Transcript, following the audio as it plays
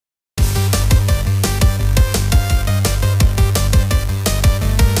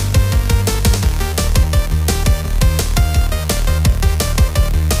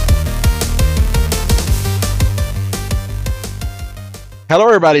Hello,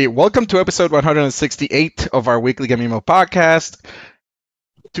 everybody. Welcome to episode 168 of our weekly Game Emo podcast.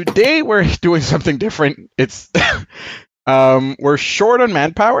 Today, we're doing something different. It's we're short on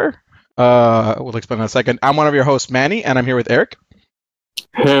manpower. We'll explain in a second. I'm one of your hosts, Manny, and I'm here with Eric.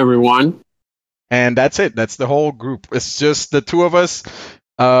 Hey, everyone. And that's it. That's the whole group. It's just the two of us.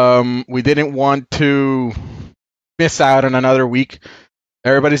 We didn't want to miss out on another week.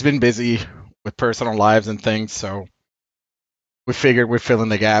 Everybody's been busy with personal lives and things, so we figured we'd fill in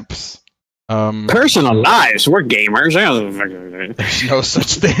the gaps. Personal lives. We're gamers. There's no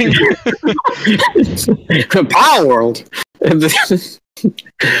such thing. Power World.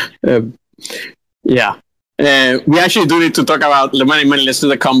 Yeah. We actually do need to talk about let's do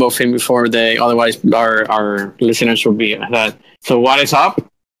the combo thing before otherwise our listeners will be that. So what is up?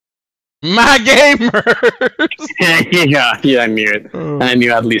 My gamers! yeah, I knew it. I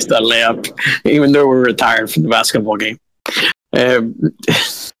knew at least a layup, even though we're retired from the basketball game. Yeah.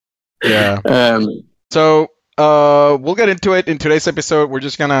 So we'll get into it in today's episode. We're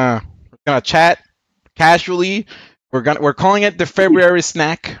just gonna chat casually. We're calling it the February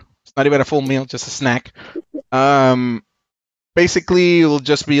snack. It's not even a full meal, just a snack. Basically, it'll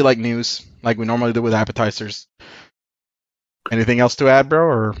just be like news, like we normally do with appetizers. Anything else to add, bro?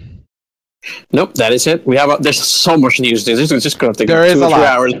 Or nope, that is it. There's so much news. This is just gonna take there is 2 a or 3 lot.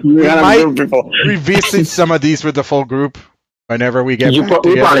 hours. We might revisit some of these with the full group whenever we get back together.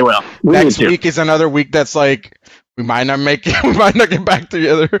 We probably will. Next week is another week that's like we might not make it. We might not get back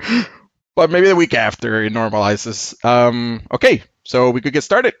together, but maybe the week after it normalizes. Okay, so we could get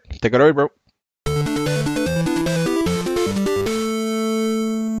started. Take it away, bro.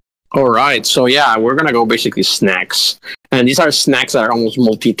 All right, so yeah, we're gonna go basically snacks, and these are snacks that are almost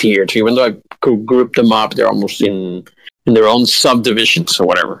multi-tiered. So even though I could group them up, they're almost in their own subdivisions or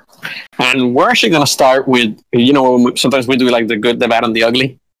whatever. And we're actually gonna start with, sometimes we do like the good, the bad, and the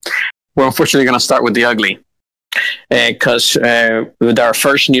ugly. We're unfortunately gonna start with the ugly, because our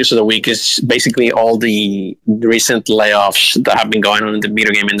first news of the week is basically all the recent layoffs that have been going on in the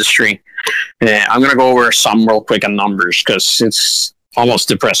video game industry. I'm gonna go over some real quick on numbers because it's almost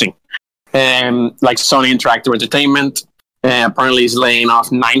depressing. Like Sony Interactive Entertainment apparently is laying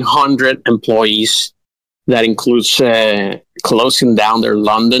off 900 employees. That includes closing down their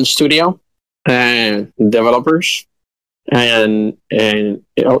London studio, developers, and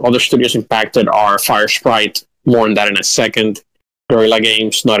other studios impacted are Firesprite. More on that in a second. Guerrilla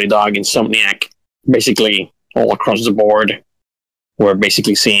Games, Naughty Dog, Insomniac, basically all across the board. We're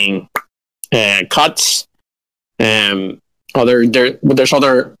basically seeing cuts. There's other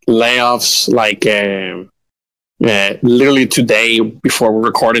layoffs, like literally today before we're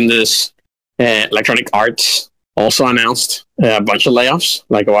recording this, Electronic Arts also announced a bunch of layoffs,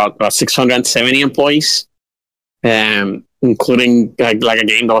 like about 670 employees, including like a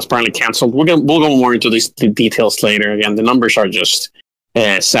game that was apparently canceled. We'll go more into the details later. Again, the numbers are just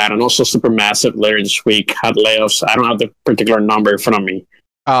sad, and also Supermassive later this week had layoffs. I don't have the particular number in front of me.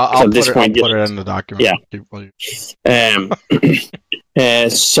 I'll put it in the document. Yeah.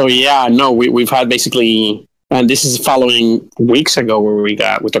 So yeah, no, we've had basically, and this is following weeks ago where we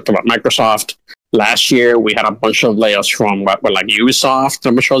talked about Microsoft. Last year we had a bunch of layoffs from like Ubisoft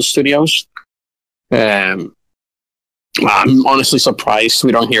and Microsoft studios. I'm honestly surprised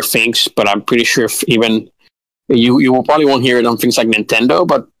we don't hear things, but I'm pretty sure even you will probably won't hear it on things like Nintendo,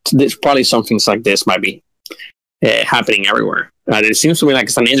 but there's probably some things like this might be happening everywhere. It seems to me like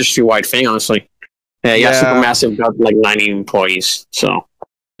it's an industry-wide thing, honestly. Supermassive got like 90 employees, so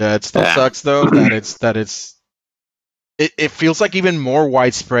yeah, it still sucks though it feels like even more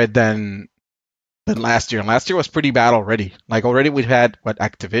widespread than last year. And last year was pretty bad already. Like already we've had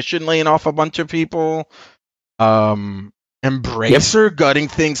Activision laying off a bunch of people, Embracer gutting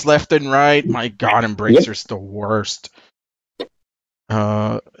things left and right. My God, Embracer's the worst.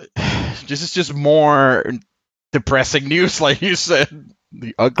 This is just more depressing news, like you said.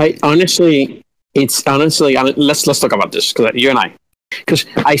 The ugly. Let's talk about this because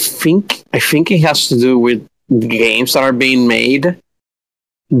I think it has to do with the games that are being made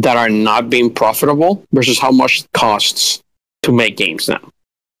that are not being profitable versus how much it costs to make games now.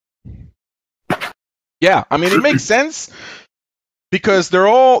 Yeah, I mean it makes sense because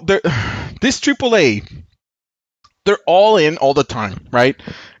this AAA, they're all in all the time, right?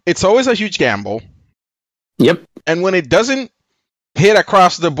 It's always a huge gamble. Yep. And when it doesn't hit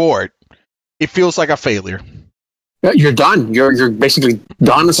across the board, it feels like a failure. You're done. You're basically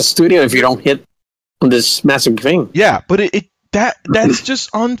done as a studio if you don't hit on this massive thing. Yeah, but that's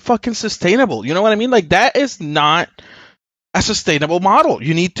just unfucking sustainable. You know what I mean? Like that is not a sustainable model.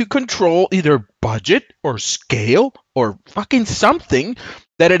 You need to control either budget or scale or fucking something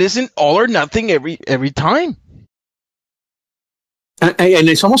that it isn't all or nothing every time. And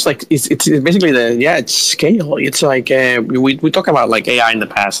it's almost like it's basically it's scale. It's like we talk about like AI in the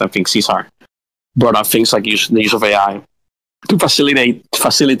past. I think Cesar brought up things like the use of AI to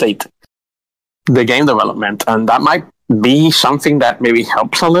facilitate the game development, and that might be something that maybe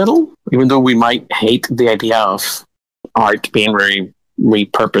helps a little, even though we might hate the idea of art being very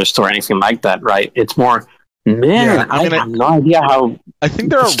repurposed or anything like that. Right? It's more, man. I have no idea how. I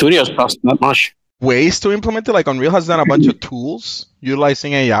think there are studios cost that much. Ways to implement it. Like Unreal has done a bunch of tools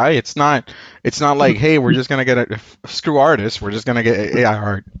utilizing AI. It's not like, hey, we're just gonna get screw artists, we're just gonna get AI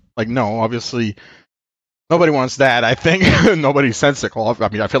art. Like, no, obviously nobody wants that. I think nobody's sensical. I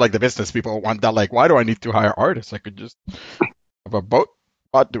mean, I feel like the business people want that. Like, why do I need to hire artists? I could just have a bot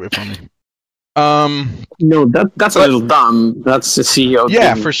do it for me. No, that's a little dumb. That's the CEO.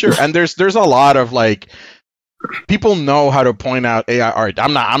 Yeah, thing. for sure. And there's a lot of like people know how to point out AI art.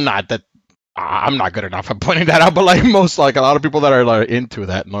 I'm not good enough at pointing that out, but like a lot of people that are like into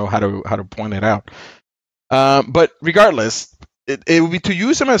that know how to point it out. But regardless, it would be to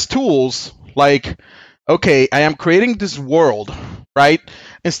use them as tools. Like, okay, I am creating this world, right?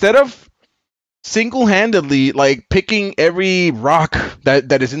 Instead of single-handedly like picking every rock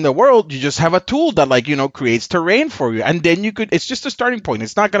that is in the world, you just have a tool that like creates terrain for you, and then it's just a starting point.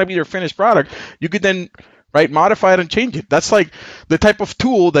 It's not going to be your finished product. You could then modify it and change it. That's like the type of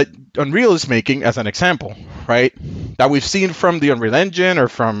tool that Unreal is making, as an example, right? That we've seen from the Unreal Engine or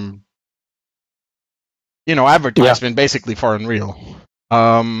from advertisement basically for Unreal.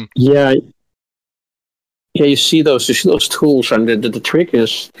 You see those tools, and the trick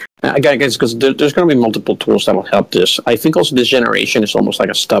is, again, because there's going to be multiple tools that will help this. I think also this generation is almost like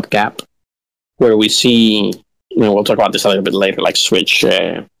a stopgap, where we see, we'll talk about this a little bit later, like Switch.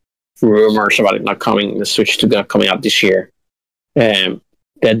 Rumors about it not coming, the Switch 2 not coming out this year. The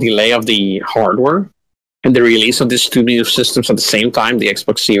delay of the hardware and the release of these two new systems at the same time, the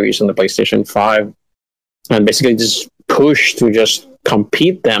Xbox Series and the PlayStation 5, and basically this push to just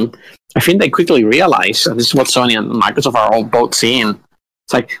compete them. I think they quickly realize, and this is what Sony and Microsoft are all both seeing,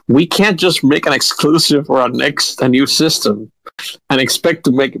 it's like, we can't just make an exclusive for a new system and expect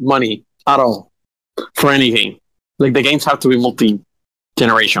to make money at all for anything. Like, the games have to be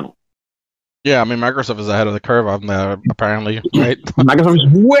multi-generational. Yeah, I mean, Microsoft is ahead of the curve on that, apparently, right? Microsoft is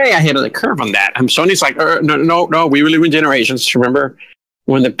way ahead of the curve on that. And Sony's like, no, we believe in generations. Remember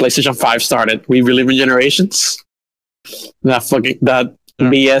when the PlayStation 5 started? We believe in generations. That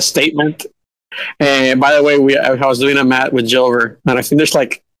BS statement. And by the way, I was doing a math with Jover, and I think there's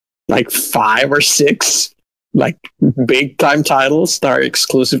like 5 or 6 like big time titles that are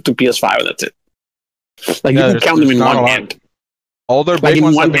exclusive to PS5. And that's it. Like, you can count them in one hand. All their big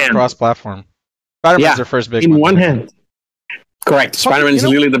ones have been cross-platform. Spider-Man's their first big one. In one hand. Correct. Spider-Man is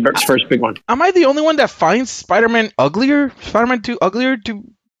literally the first big one. Am I the only one that finds Spider-Man uglier? Spider-Man 2 uglier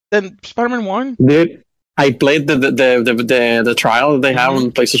than Spider-Man 1? Dude, I played the trial that they have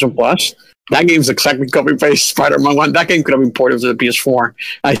on PlayStation Plus. That game's exactly copy-paste Spider-Man 1. That game could have been ported to the PS4.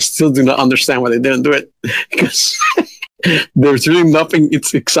 I still do not understand why they didn't do it. Because there's really nothing.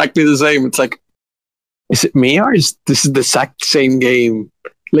 It's exactly the same. It's like, is it me, or is this the exact same game,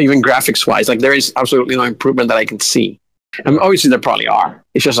 even graphics wise? Like, there is absolutely no improvement that I can see. I mean, obviously there probably are.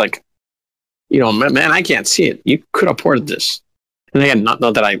 It's just like, man, I can't see it. You could have ported this. And again, not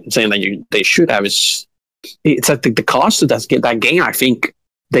that I'm saying that they should have. It's like the cost of that game. I think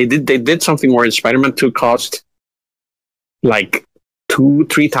they did something where Spider-Man 2 cost like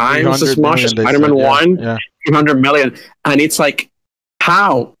 2-3 times as much as Spider-Man 1, yeah. 300 million, and it's like,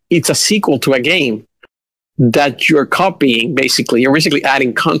 how it's a sequel to a game that you're copying. Basically, you're basically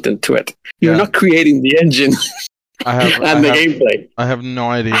adding content to it. You're not creating the engine and the gameplay. I have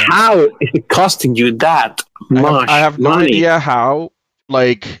no idea. How is it costing you that much? I have no idea how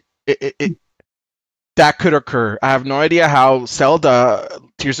that could occur. I have no idea how Zelda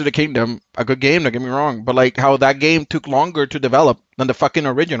Tears of the Kingdom, a good game, don't get me wrong, but like how that game took longer to develop than the fucking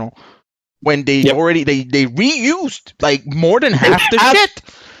original, when they already they reused like more than half the shit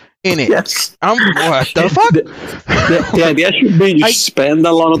in it. Yes. What the fuck? The idea should be you spend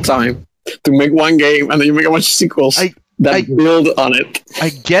a lot of time to make one game, and then you make a bunch of sequels that build on it. I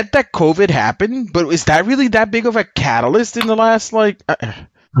get that COVID happened, but is that really that big of a catalyst in the last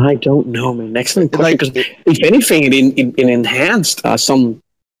I don't know, man. Excellent question. Because if anything, it enhanced some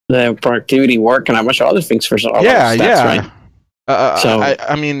productivity work and a bunch of other things for some stats, right?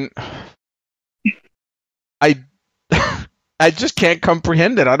 I mean, I just can't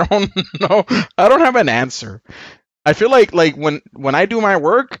comprehend it. I don't know. I don't have an answer. I feel like when I do my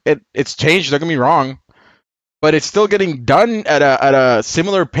work, it's changed. Don't get me wrong, but it's still getting done at a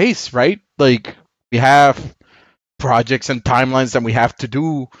similar pace, right? Like we have projects and timelines that we have to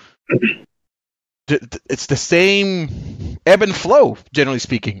do. It's the same ebb and flow, generally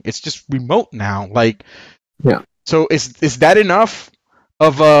speaking. It's just remote now. Like, Yeah. So is that enough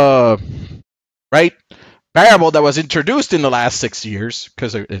of a right variable that was introduced in the last 6 years?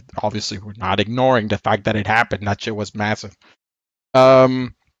 Because obviously we're not ignoring the fact that it happened. That shit was massive.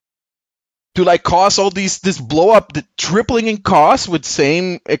 To like cause all this blow up, the tripling in cost with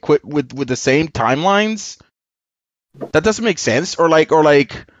with the same timelines. That doesn't make sense. Or like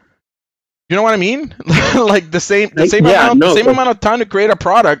you know what I mean? Like the same amount of time to create a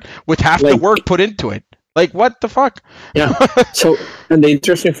product with half the work put into it. Like what the fuck? Yeah. So, and the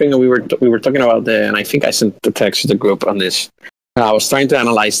interesting thing that we were talking about and I think I sent the text to the group on this. I was trying to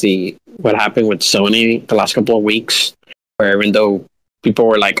analyze what happened with Sony the last couple of weeks, where even though people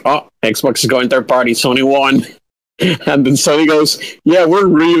were like, "Oh, Xbox is going third party," Sony won, and then Sony goes, "Yeah, we're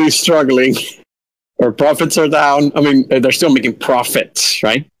really struggling. Our profits are down. I mean, they're still making profits,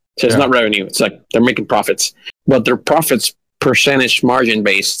 right? So it's not revenue. It's like they're making profits, but their profits percentage margin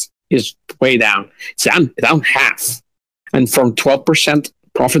based is way down. It's down half, and from 12%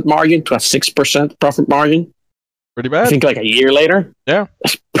 profit margin to a 6% profit margin. Pretty bad. I think like a year later. Yeah,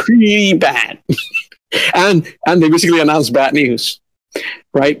 that's pretty bad. and they basically announced bad news,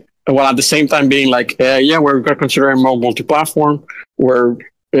 right? While at the same time being like, yeah, we're going to consider more multi-platform. We're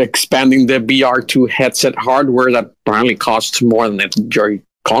expanding the VR2 headset hardware that apparently costs more than your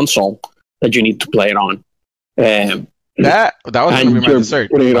console that you need to play it on. That was going to be my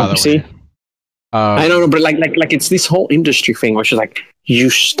dessert. Putting it on PC. I don't know, but like it's this whole industry thing, which is like you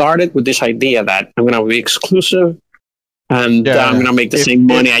started with this idea that I'm going to be exclusive, and I'm going to make the same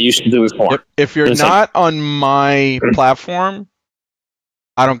money I used to do before. If you're not on my platform,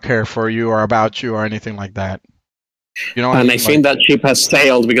 I don't care for you or about you or anything like that. You know, I think that ship has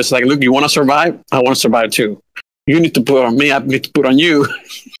sailed because, like, look, you want to survive? I want to survive too. You need to put on me. I need to put on you.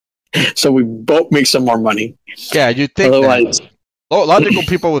 So we both make some more money. Yeah, you think otherwise. Logical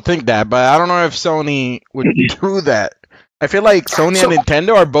people would think that, but I don't know if Sony would do that. I feel like Sony and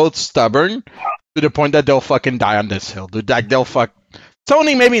Nintendo are both stubborn to the point that they'll fucking die on this hill. Dude, like they'll fuck.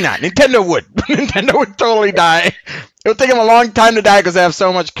 Sony maybe not. Nintendo would. Nintendo would totally die. It would take them a long time to die because they have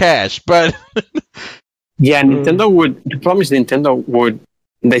so much cash. But yeah, Nintendo would. The problem is Nintendo would.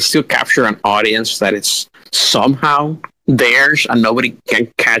 They still capture an audience that is somehow theirs and nobody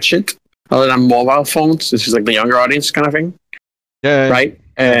can catch it other than mobile phones. This is like the younger audience kind of thing. Yeah. Right.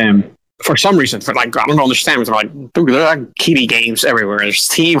 For some reason, for like I don't understand. They're like, dude, there are kiddie games everywhere.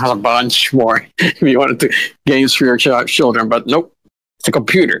 Steam has a bunch more if you wanted to games for your children, but nope, it's a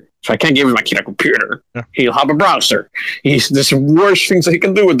computer. So I can't give my kid a computer. Yeah. He'll have a browser. There's worse things that he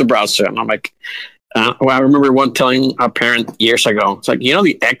can do with the browser. And I'm like, I remember one telling a parent years ago, it's like,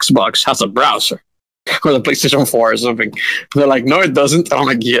 the Xbox has a browser or the PlayStation 4 or something. They're like, no, it doesn't. I'm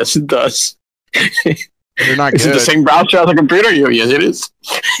like, yes, it does. They're not is good. It the same browser as a computer? Yes, it is.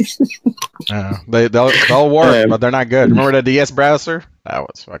 They'll work, but they're not good. Remember the DS browser? That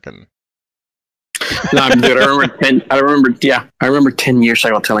was fucking. No, dude, I remember 10 years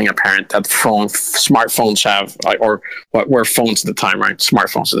ago telling a parent that smartphones have, or what were phones at the time, right?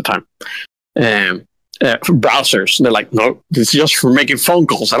 Smartphones at the time. Browsers. And they're like, no, this is just for making phone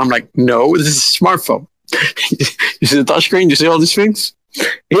calls. And I'm like, no, this is a smartphone. You see the touchscreen? You see all these things?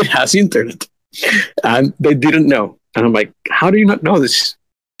 It has internet. And they didn't know. And I'm like, how do you not know this?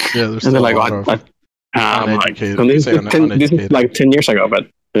 Yeah, and they're like, this is like 10 years ago, but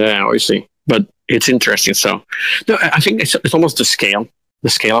yeah, obviously. But it's interesting. So, no, I think it's almost the scale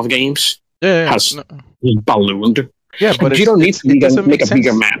of games has ballooned. Yeah, but you don't need to make a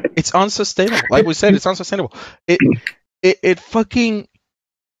bigger map. It's unsustainable. Like we said, it's unsustainable. It fucking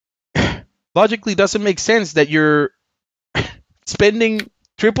logically doesn't make sense that you're spending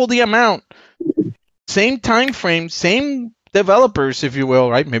triple the amount, same time frame, same developers, if you will,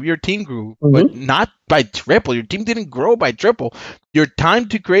 right? Maybe your team grew, but not by triple. Your team didn't grow by triple. Your time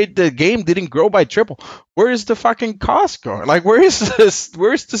to create the game didn't grow by triple. Where is the fucking cost going? Like, where is this?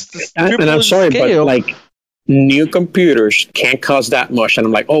 Where's this? And I'm sorry, scale? But like, new computers can't cost that much. And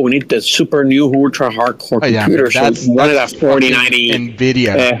I'm like, we need the super new ultra hardcore computer. So one of that 4090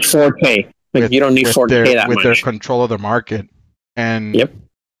 NVIDIA 4K. Like, you don't need 4K that much. With their control of the market. And yep.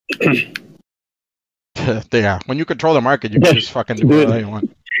 Yeah, when you control the market, you can just fucking do whatever you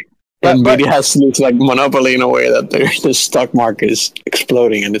want. NVIDIA has looks like monopoly in a way that the stock market is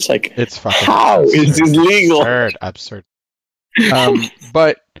exploding, and it's like, it's fucking how is this legal? Absurd.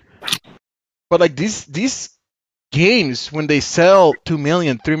 But like these games, when they sell 2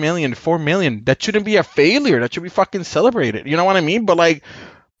 million, 3 million, 4 million, that shouldn't be a failure. That should be fucking celebrated. You know what I mean? But like,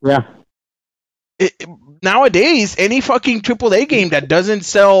 Yeah. Nowadays, any fucking AAA game that doesn't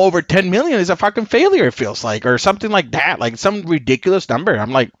sell over 10 million is a fucking failure, it feels like, or something like that, like some ridiculous number.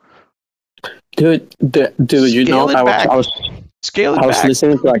 I'm like, dude, you know, I was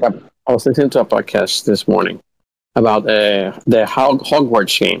listening to a podcast this morning about the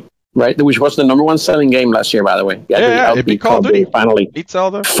Hogwarts game, right? Which was the number one selling game last year, by the way. Yeah, it beat Call of Duty.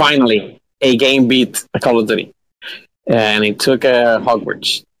 Finally, a game beat Call of Duty, and it took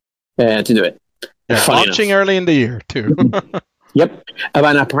Hogwarts to do it. Yeah, launching early in the year too. Yep,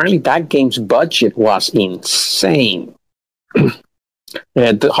 and apparently that game's budget was insane.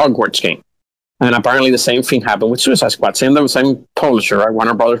 The Hogwarts game, and apparently the same thing happened with Suicide Squad. Same publisher, right?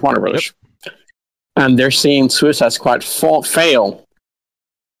 Warner Brothers. Yep. And they're seeing Suicide Squad fail,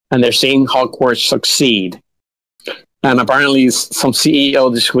 and they're seeing Hogwarts succeed. And apparently, some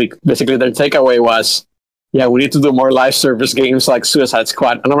CEO this week, basically their takeaway was, "Yeah, we need to do more live service games like Suicide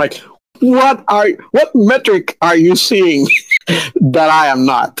Squad." And I'm like, what metric are you seeing that I am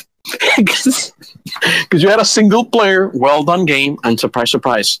not? Because you had a single player, well done game, and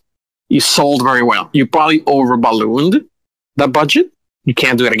surprise, you sold very well. You probably over ballooned that budget. You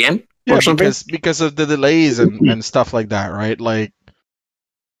can't do it again. Yeah, because of the delays and stuff like that, right? Like,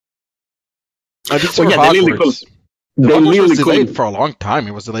 I think Hogwarts. Hogwarts was delayed for a long time.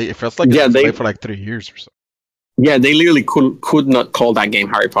 It was delayed. It feels like it was delayed for like 3 years or so. Yeah, they literally could not call that game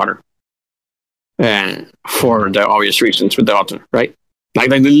Harry Potter. For the obvious reasons with the author, right? Like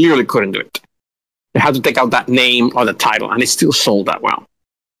they literally couldn't do it. They had to take out that name or the title, and it still sold that well.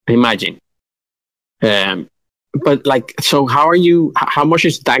 Imagine. But like, so how much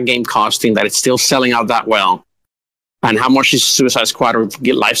is that game costing that it's still selling out that well? And how much is Suicide Squad or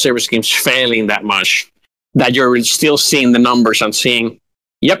live service games failing that much that you're still seeing the numbers and seeing,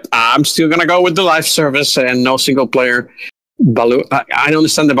 yep, I'm still going to go with the live service and no single player. I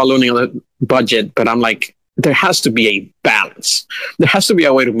understand the ballooning of the budget, but I'm like, there has to be a balance. There has to be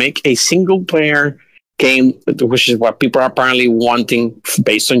a way to make a single player game, which is what people are apparently wanting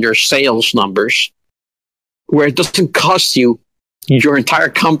based on your sales numbers, where it doesn't cost you your entire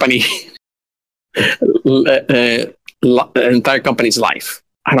company, entire company's life.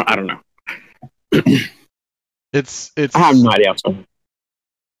 I don't know. It's. I have no idea.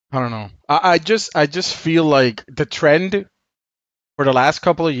 I don't know. I just feel like the trend for the last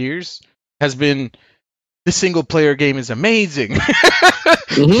couple of years has been, this single player game is amazing.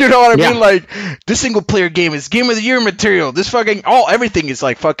 You know what I mean? Like, this single player game is game of the year material. This fucking everything is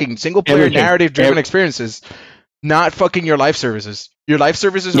like fucking single player narrative driven experiences, not fucking your live services. Your live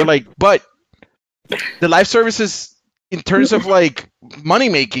services are like, but the live services in terms of like money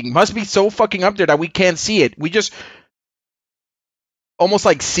making must be so fucking up there that we can't see it. We just almost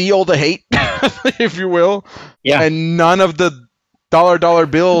like see all the hate, if you will, and none of the dollar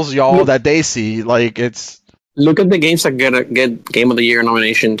bills, y'all, that they see. Like, it's, look at the games that get Game of the Year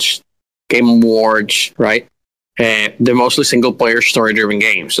nominations, Game Awards, right? They're mostly single player story driven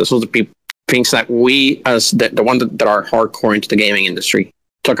games. Those are the things that we, as the one that are hardcore into the gaming industry,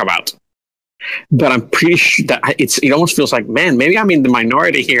 talk about. But I'm pretty sure that it almost feels like, man, maybe I'm in the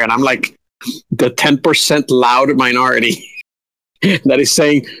minority here, and I'm like the 10% loud minority that is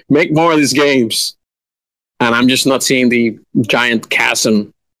saying, make more of these games. And I'm just not seeing the giant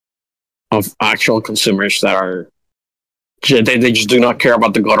chasm of actual consumers that are, they just do not care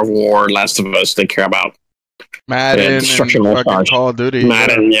about the God of War, Last of Us. They care about Madden, Destruction and fucking Call of Duty.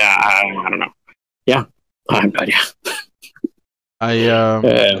 Madden, I don't know. Yeah,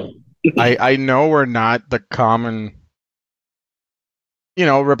 I know we're not the common,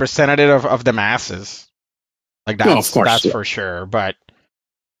 representative of the masses. Like, that's for sure. But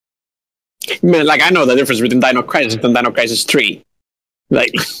man, like, I know the difference between Dino Crisis and Dino Crisis 3.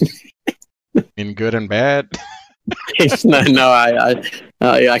 Like, in good and bad. I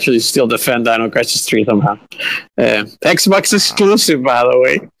actually still defend Dino Crisis 3 somehow. Xbox exclusive, by the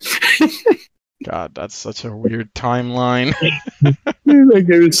way. God, that's such a weird timeline. That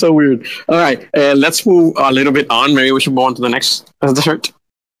game is so weird. All right, let's move a little bit on. Maybe we should move on to the next dessert.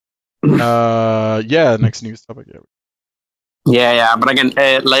 Next news topic. Yeah. But again,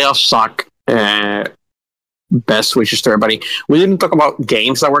 layoffs suck. Best wishes to everybody. We didn't talk about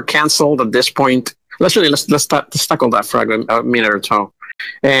games that were canceled at this point. Let's tackle that for a minute or so.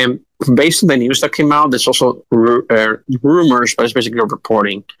 Based on the news that came out, there's also rumors, but it's basically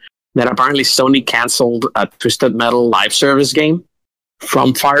reporting that apparently Sony canceled a Twisted Metal live service game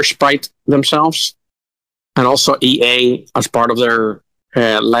from Firesprite themselves, and also EA, as part of their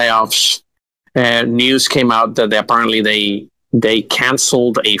layoffs, news came out that they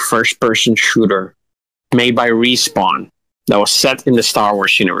canceled a first-person shooter made by Respawn that was set in the Star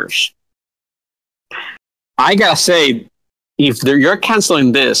Wars universe. I gotta say, if you're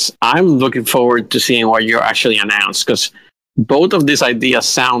canceling this, I'm looking forward to seeing what you actually announce, because both of these ideas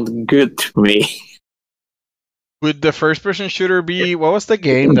sound good to me. Would the first-person shooter be, what was the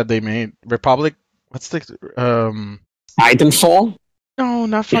game that they made? Republic? What's the Titanfall? No,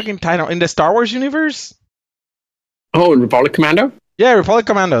 not fucking Titan. In the Star Wars universe? Oh, Republic Commando? Yeah, Republic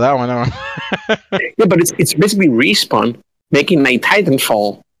Commando. That one. Yeah, but it's basically Respawn making a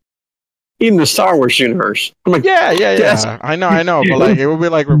Titanfall in the Star Wars universe. I'm like, yeah. yes. I know, but like it would be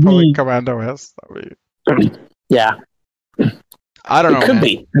like Republic Commando S. Yeah, I don't know. it could man.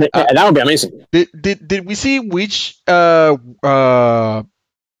 be. That would be amazing. Did we see which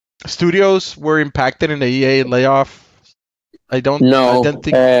studios were impacted in the EA layoff? I don't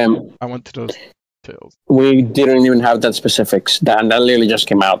think I went to those details. We didn't even have that specifics. That literally just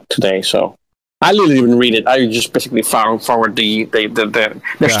came out today, so I literally didn't read it. I just basically forward the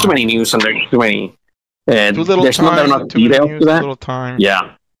there's too many news and there's too many. Too little there's time. not enough Too many details news, to that. little time.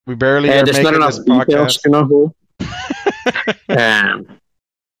 Yeah, we barely are there's making not enough this details podcast. to know who.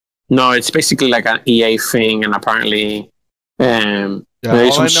 No, it's basically like an EA thing, and apparently, All I know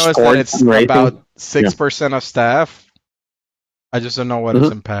there's some is that sports it's rating. about 6% of staff. I just don't know what it's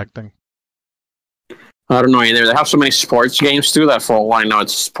impacting. I don't know either. They have so many sports games too that for all I know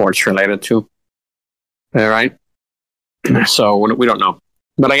it's sports related too. All right. So we don't know.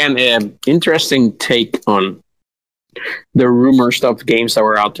 But again, interesting take on the rumor stuff games that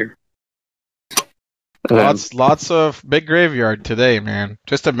were out there. Lots of big graveyard today, man.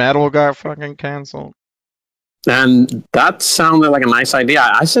 Just a Metal got fucking canceled. And that sounded like a nice idea.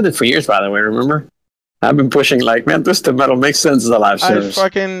 I said it for years, by the way, remember? I've been pushing like, man, Twisted Metal makes sense as a live service.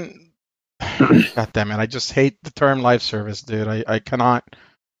 God damn it, I just hate the term live service, dude. I cannot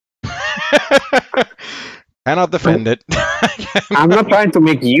cannot defend it. I'm not trying to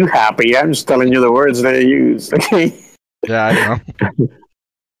make you happy. I'm just telling you the words that I use. Okay. Yeah, I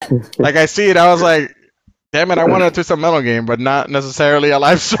know. Like I see it, I was like, damn it, I want a Twisted Metal game, but not necessarily a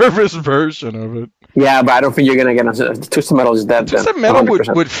live service version of it. Yeah, but I don't think you're gonna get a Twisted Metal is that. Twisted Metal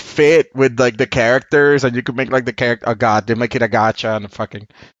would fit with like the characters, and you could make like the character. Oh god, they make it a gacha and fucking.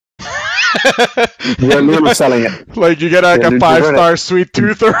 You're literally selling it. Like you get like a 5-star sweet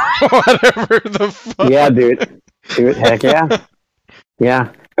tooth or whatever the fuck. Yeah, dude, heck yeah,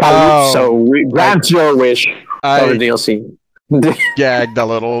 yeah. So grant your wish for the DLC. Gagged a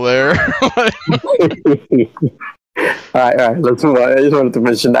little there. All right, let's move on. I just wanted to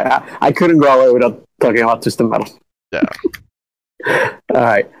mention that I couldn't go away without talking about Twisted Metal. Yeah. All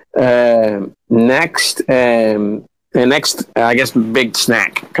right. Next, I guess big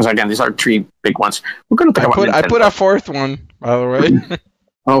snack, because again these are three big ones. We're going to talk about. I put a fourth one, by the way.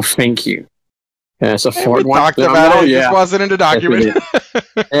 Oh, thank you. So fourth one. Talked about it. It just wasn't in the document.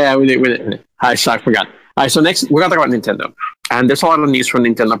 Yeah, we did. I forgot. All right, so next we're going to talk about Nintendo, and there's a lot of news from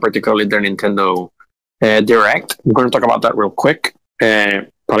Nintendo, particularly their Nintendo Direct. We're going to talk about that real quick,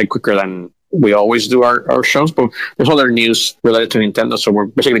 probably quicker than we always do our shows, but there's other news related to Nintendo, so we're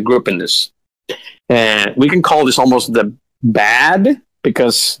basically grouping this. We can call this almost the bad,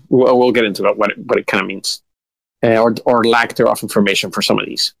 because we'll get into what it kind of means, or lack thereof information for some of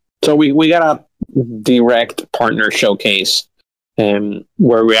these. So we got a Direct partner showcase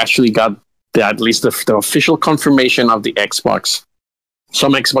where we actually got at least the official confirmation of the Xbox.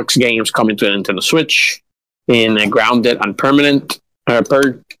 Some Xbox games coming to the Nintendo Switch in Grounded and Pertiment.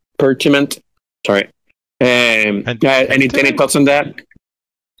 Sorry. Any thoughts on that?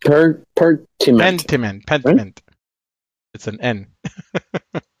 Pentiment. Pentiment. It's an N.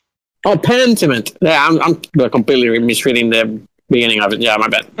 Oh, Pentiment. Yeah, I'm completely misreading the beginning of it. Yeah, my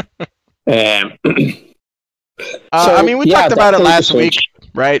bad. I mean, we talked about it last week,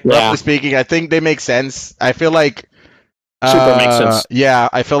 right? Yeah. Roughly speaking, I think they make sense. I feel like Super makes sense. Yeah,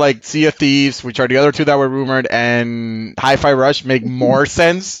 I feel like Sea of Thieves, which are the other two that were rumored, and Hi-Fi Rush make more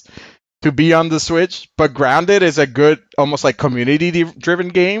sense to be on the Switch. But Grounded is a good, almost like community-driven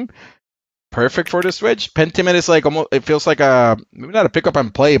game, perfect for the Switch. Pentiment is like almost, it feels like a maybe not a pick up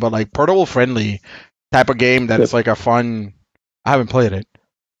and play, but like portable friendly type of game that is like a fun. I haven't played it,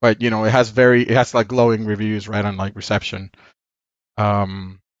 but you know, it has like glowing reviews right on like reception. Yeah,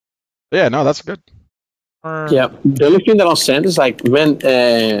 no, that's good. Yeah, the only thing that I'll send is like when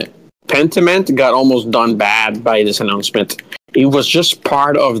Pentiment got almost done bad by this announcement. It was just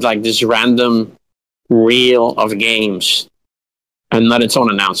part of like this random reel of games, and not its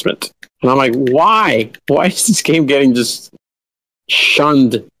own announcement. And I'm like, why? Why is this game getting just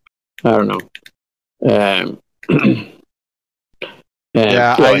shunned I don't know.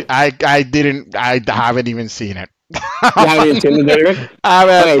 I didn't. I haven't even seen it. You haven't seen the trailer? I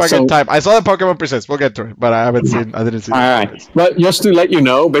haven't had Okay, fucking so- time. I saw the Pokemon Presents. We'll get to it, but I didn't see. All right, but just to let you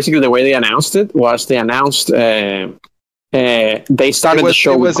know, basically the way they announced it was they announced they started the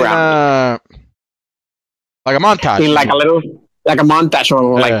show It with was in Grounded like a montage. in like a montage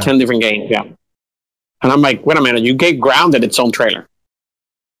of like Yeah. 10 different games. Yeah, and I'm like, wait a minute, you gave Grounded its own trailer,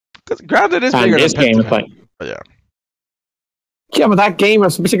 'Cause Grounded is and bigger this than game is Pentiment. like, But yeah. yeah, but that game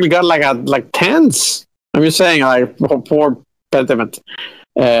has basically got like tens. I'm just saying, like poor Pentiment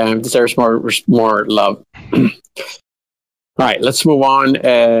deserves more love. All right, let's move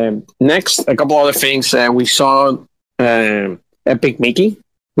on. Next, a couple other things. We saw Epic Mickey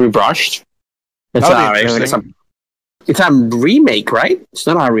Rebrushed. It's a remake, right? It's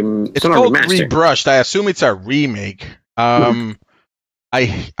not a It's not called a remaster. Rebrushed. I assume it's a remake. I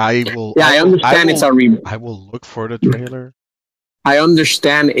will. Yeah, I understand it's a remake. I will look for the trailer. I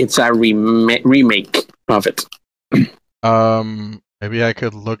understand it's a remake of it. Maybe I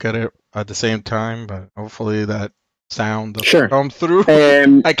could look at it at the same time, but hopefully that sound doesn't Sure. come through.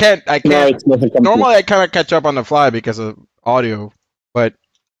 Um, I can't. no, it's nothing. Normally, I kind of catch up on the fly because of audio, but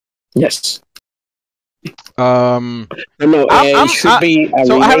Yes. um. No, I'm- it should be. A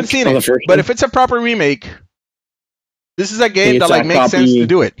So I haven't remake seen of the it, first but one. if it's a proper remake, this is a game It's that like a makes sense copy- to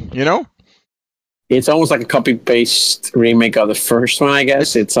do it. You know, It's almost like a copy paste remake of the first one, I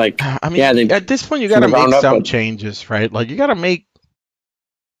guess. It's like I mean, Yeah, they- at this point, you from gotta the make ground up, some but- changes, right? Like you gotta make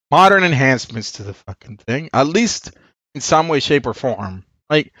modern enhancements to the fucking thing, at least in some way, shape, or form.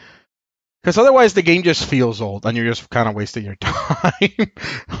 Like, because otherwise the game just feels old, and you're just kind of wasting your time.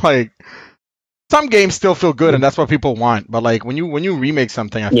 Like, some games still feel good, and that's what people want. But like when you remake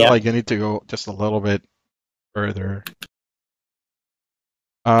something, I feel Yeah. like you need to go just a little bit further.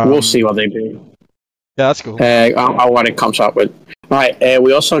 we'll see what they do. Yeah, that's cool. What it comes up with. All right.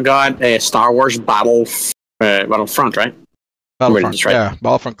 We also got Star Wars Battlefront, right? Battlefront, that's right. yeah,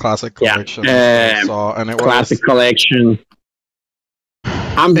 Battlefront Classic Yeah. Collection. I saw, and it Classic collection.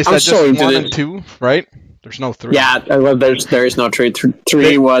 I'm Is that so just into 1 this. and 2, right? There's no 3. Yeah, well, there is no three.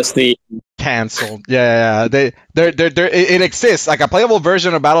 Three was the Cancelled. Yeah. It exists. Like a playable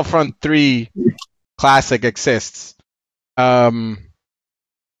version of Battlefront 3 Classic exists. But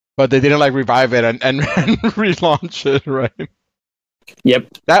they didn't like revive it and relaunch it, right? Yep.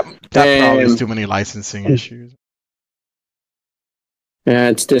 That probably is Um, too many licensing issues.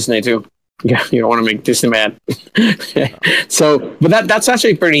 It's Disney too. Yeah, you don't want to make Disney mad. So, but that's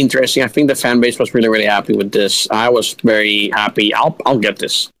actually pretty interesting. I think the fan base was really, really happy with this. I was very happy. I'll get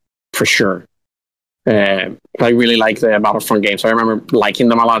this for sure. I really like the Battlefront games. I remember liking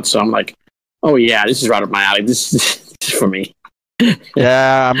them a lot. So I'm like, oh yeah, this is right up my alley. This is for me.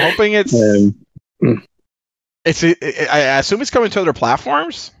 Yeah, I'm hoping it's. Um, I assume it's coming to other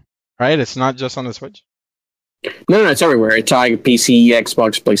platforms, right? It's not just on the Switch. No, it's everywhere. It's like PC,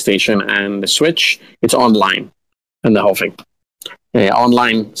 Xbox, PlayStation, and the Switch. It's online, and the whole thing.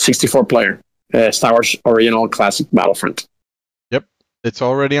 Online, 64-player, Star Wars Original Classic Battlefront. It's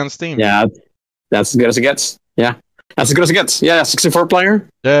already on Steam. Yeah, that's as good as it gets. Yeah, that's as good as it gets. Yeah, 64-player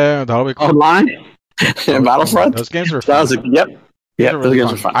Yeah, that'll be cool. online, Battlefront. Those games were That fun. was yep. Yeah, Those those are games really were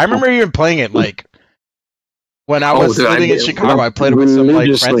fun. fun. I remember even playing it like when I was dude, I living in did- Chicago. I played it with some like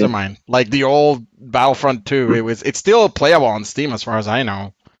friends religiously. of mine, like the old Battlefront 2. It's still playable on Steam as far as I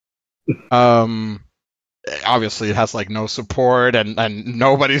know. Obviously it has like no support and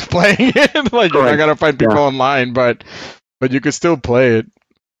nobody's playing it. Like you're not Correct. gonna find people Yeah. online, but you can still play it.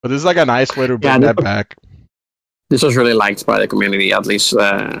 But this is like a nice way to bring Yeah, that back. This was really liked by the community, at least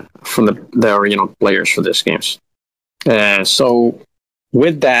from the original players for these games. So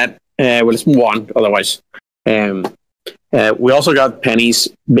with that, let's move on. Otherwise, we also got Penny's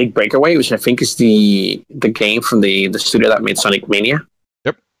Big Breakaway, which I think is the game from the studio that made Sonic Mania.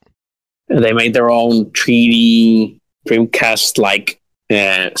 Yep. They made their own 3D Dreamcast-like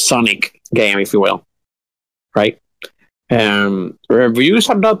Sonic game, if you will. Right? Reviews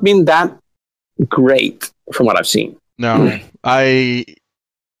have not been that great from what I've seen. No, I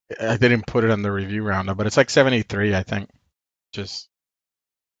didn't put it on the review roundup, but it's like 73, I think. Just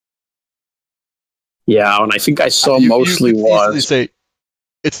Yeah, and I think I saw you mostly could easily was say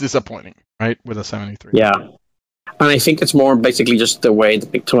it's disappointing, right? With a 73. yeah, and I think it's more basically just the way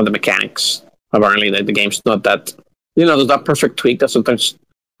some of the mechanics. Apparently, the game's not that there's that perfect tweak that sometimes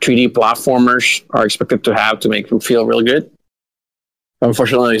 3D platformers are expected to have to make them feel really good.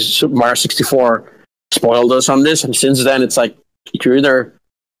 Unfortunately, Super Mario 64 spoiled us on this, and since then it's like you either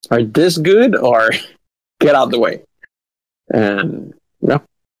are this good or get out of the way. And no,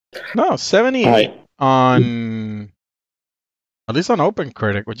 No, 78 Alright. on at least on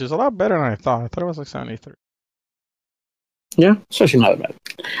OpenCritic, which is a lot better than I thought. I thought it was like 73. Yeah, it's actually not bad.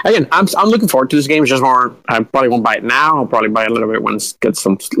 Again, I'm looking forward to this game. It's just more. I probably won't buy it now. I'll probably buy it a little bit once it gets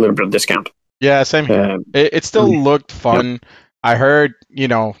some little bit of discount. Yeah, same here. It still mm, looked fun. I heard,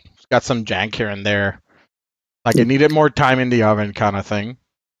 it's got some jank here and there. Like it needed more time in the oven kind of thing.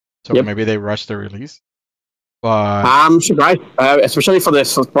 So Yep. maybe they rushed the release. But I'm surprised, especially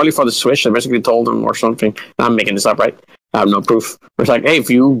probably for the Switch. I basically told them or something. I'm making this up, right? I have no proof. It's like, hey,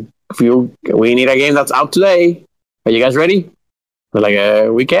 we need a game that's out today. Are you guys ready? We're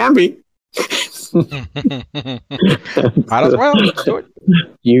like, we can be. might as well. Let's do it.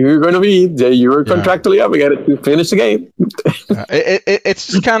 You're going to be. You were contractually obligated to finish the game. It's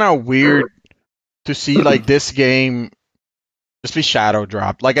just kind of weird to see like this game just be shadow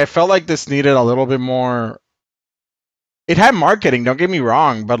dropped. Like I felt like this needed a little bit more. It had marketing, don't get me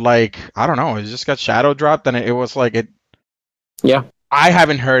wrong, but like I don't know, it just got shadow dropped, and it was like it. Yeah. I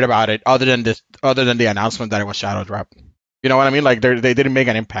haven't heard about it other than the announcement that it was shadow dropped. You know what I mean? Like they didn't make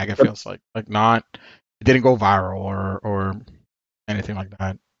an impact. It feels like not. It didn't go viral or anything like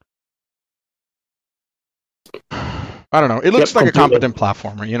that. I don't know. It looks like a competent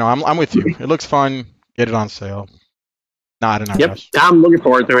platformer. I'm with you. It looks fun. Get it on sale. Not in a rush. I'm looking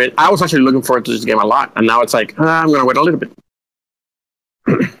forward to it. I was actually looking forward to this game a lot, and now it's like I'm going to wait a little bit.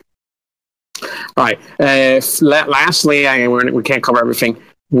 All right. Lastly, we can't cover everything.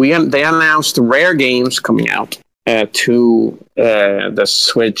 They announced Rare games coming out to the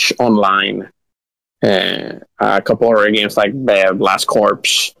Switch Online. A couple of Rare games like Blast Corps,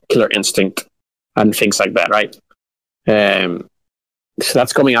 Killer Instinct, and things like that, right? So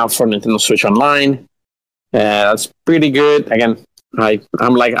that's coming out for Nintendo Switch Online. That's pretty good. Again,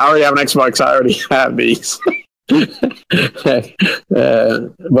 I'm like, I already have an Xbox. I already have these. But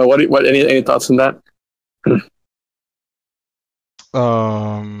what? Any thoughts on that?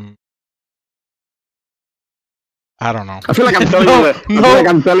 I don't know. I feel like I'm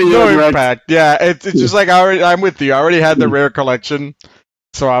telling you. No impact. Yeah, it's just like I'm with you. I already had the Rare collection,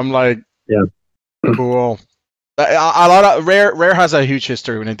 so I'm like, yeah, cool. A lot of Rare has a huge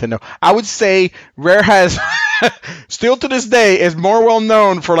history with Nintendo. I would say Rare has still to this day is more well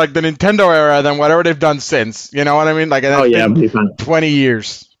known for like the Nintendo era than whatever they've done since. You know what I mean? Like, 20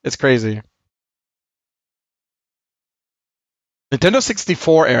 years. It's crazy. Nintendo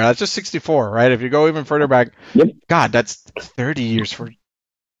 64 era. That's just 64, right? If you go even further back, God, that's 30 years for.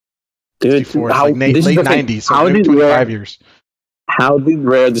 Dude, like late 90s. So 25 years. How did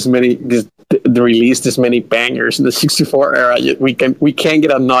Rare release this many bangers in the 64 era? We can't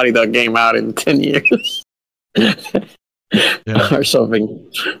get a Naughty Dog game out in 10 years. Or something.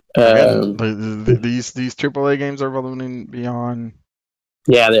 These AAA games are ballooning beyond.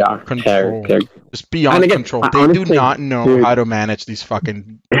 Yeah, they are. Control. They're just beyond control. They do not know how to manage these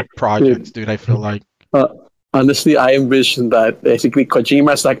fucking projects, dude. I feel like. Honestly, I envision that basically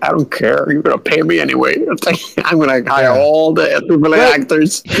Kojima's like, I don't care. You're going to pay me anyway. It's like, I'm going to hire all the AAA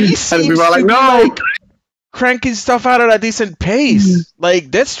actors. And people are like, no. Cranking stuff out at a decent pace.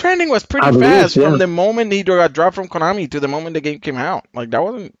 Like, Death Stranding was pretty fast from the moment he got dropped from Konami to the moment the game came out. Like, that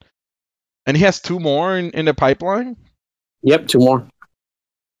wasn't. And he has 2 more in the pipeline? Yep, 2 more.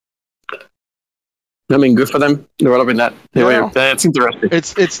 I mean, good for them developing that. Anyway, that's interesting.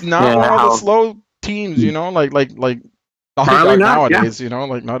 It's not one of the slow teams, like Naughty Dog nowadays,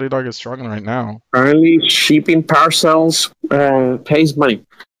 like Naughty Dog is struggling right now. Early shipping parcels pays money.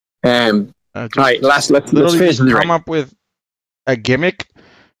 All right, let's finish. Come up with a gimmick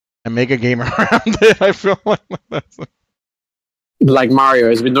and make a game around it. I feel like that's like Mario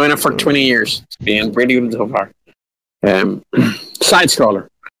has been doing it for 20 years. It's been pretty good so far. Side scroller,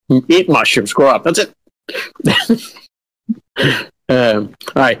 eat mushrooms, grow up. That's it. All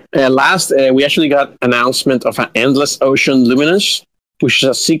right. Last, we actually got announcement of an Endless Ocean Luminous, which is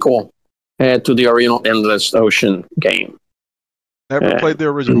a sequel to the original Endless Ocean game. Never played the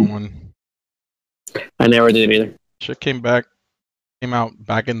original one. I never did either. Shit came out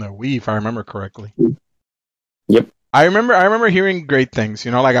back in the Wii, if I remember correctly. Yep. I remember hearing great things.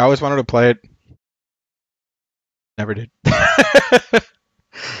 Like I always wanted to play it. Never did.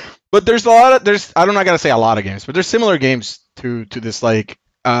 But there's I'm not gonna say a lot of games, but there's similar games to this like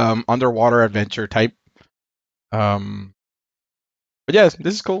underwater adventure type. But yes,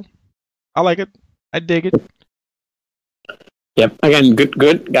 this is cool. I like it. I dig it. Yep. Again,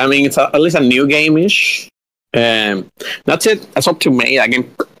 good. I mean, it's at least a new game-ish. That's it. That's up to May. Again,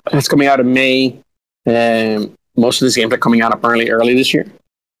 it's coming out in May. Most of these games are coming out apparently early this year.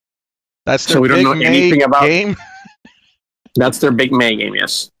 That's their so we don't know anything about game. That's their big May game.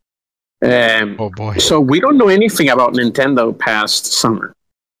 Yes. Oh boy, So we don't know anything about Nintendo past summer,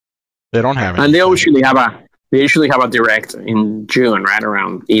 they don't have it. and they usually have a direct in June, right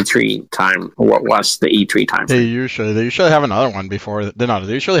around E3 time. Or what was the E3 time? They usually have another one before. They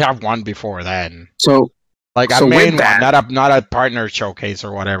usually have one before then. So Like a main one, not a partner showcase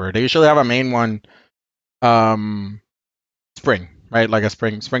or whatever. They usually have a main one, spring, right? Like a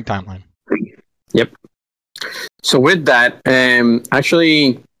spring timeline. Yep. So with that,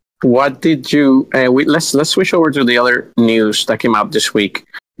 actually, what did you? Let's switch over to the other news that came out this week.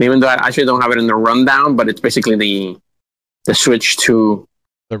 Even though I actually don't have it in the rundown, but it's basically the Switch 2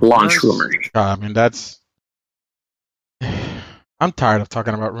 launch rumors. I mean, that's. I'm tired of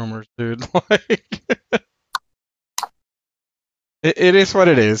talking about rumors, dude. Like, it is what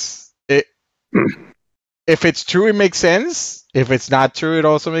it is. If it's true, it makes sense. If it's not true, it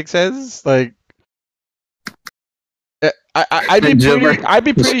also makes sense. Like, I'd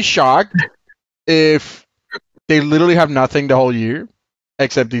be pretty shocked if they literally have nothing the whole year,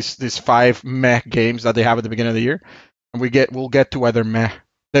 except these 5 meh games that they have at the beginning of the year, and we'll get to whether meh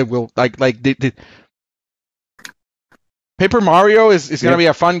they will like the Paper Mario is gonna be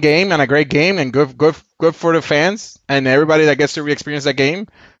a fun game and a great game and good for the fans and everybody that gets to re-experience that game,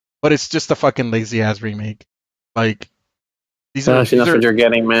 but it's just a fucking lazy ass remake. Like these are that's what you're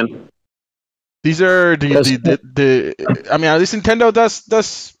getting, man. These are the I mean, at least Nintendo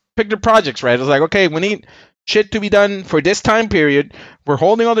does pick their projects, right? It's like, okay, we need shit to be done for this time period. We're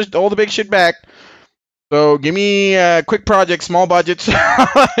holding all the big shit back. So give me quick projects, small budgets.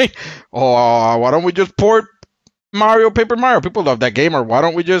 Why don't we just port Paper Mario? People love that game. Or why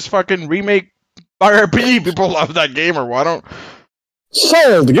don't we just fucking remake Mario RPG? People love that game. Or why don't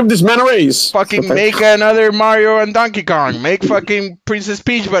sold? Give this man a raise. Fucking make another Mario and Donkey Kong. Make fucking Princess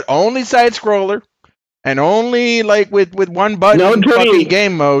Peach, but only side scroller, and only like with one button. No fucking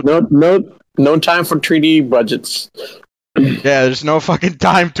game mode. No time for 3D budgets. Yeah, there's no fucking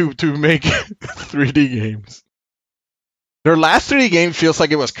time to make 3D games. Their last 3D game feels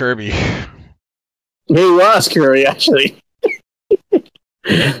like it was Kirby. It was Kirby, actually.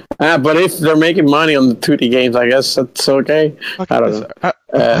 But if they're making money on the 2D games, I guess that's okay. I don't know.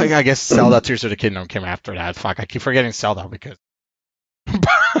 I guess Zelda Tears of the Kingdom came after that. Fuck, I keep forgetting Zelda because...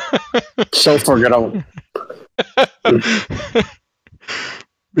 so forgettable.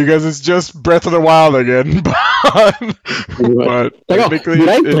 Because it's just Breath of the Wild again. But did I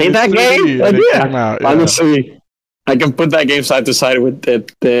play that game? Yeah. Honestly, I can put that game side to side with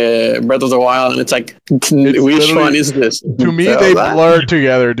the Breath of the Wild, and it's like, which one is this? To me, they blur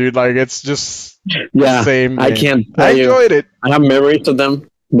together, dude. Like, it's just the same game. I can't tell I enjoyed it. I have memories of them,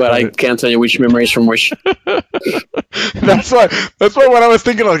 but I can't tell you which memories from which. That's why when I was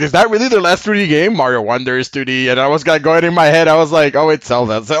thinking, like, is that really their last 3D game? Mario Wonder is 2D, and I was going in my head, I was like, oh, it's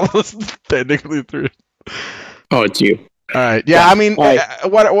Zelda. Zelda's technically 3D. Oh, it's you. All right. Yeah, I mean,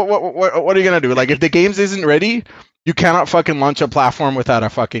 what are you gonna do? Like, if the games isn't ready, you cannot fucking launch a platform without a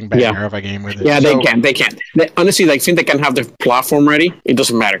fucking banger of a game with it. Yeah, they can. Honestly, like, since they can have the platform ready, it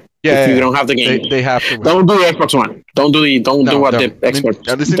doesn't matter. Yeah, if you don't have the game, they have to. Don't do the Xbox One. Don't do what the Xbox.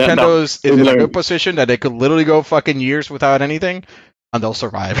 At least Nintendo's is in a good position that they could literally go fucking years without anything, and they'll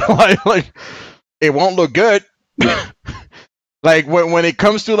survive. like, it won't look good. Like when it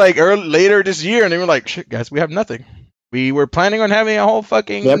comes to like later this year, and they were like, "Shit, guys, we have nothing. We were planning on having a whole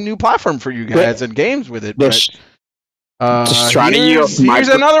fucking new platform for you guys and games with it." But here's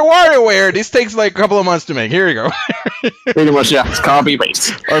another WarioWare. This takes like a couple of months to make. Here you go. Pretty much, yeah. It's copy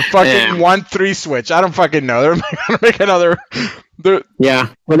paste. Or fucking 1-3 Switch. I don't fucking know. They're gonna make another. Yeah,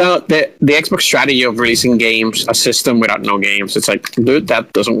 without the Xbox strategy of releasing games, a system without no games, it's like, dude,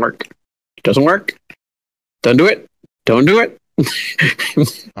 that doesn't work. It doesn't work. Don't do it. Don't do it.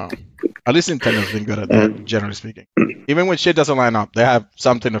 At least Nintendo's been good at that, generally speaking. Even when shit doesn't line up, they have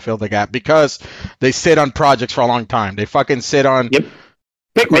something to fill the gap because they sit on projects for a long time. They fucking sit on. Yep.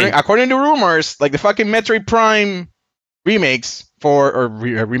 According to rumors, like the fucking Metroid Prime remakes or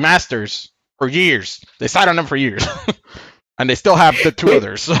remasters for years. They sat on them for years, and they still have the 2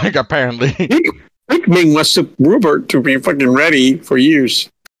 others. Like apparently, Pikmin was rumored to be fucking ready for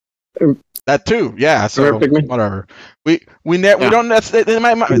years. That too, yeah. So whatever. We don't. That's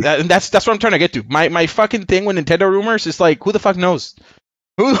what I'm trying to get to. My fucking thing with Nintendo rumors is like, who the fuck knows?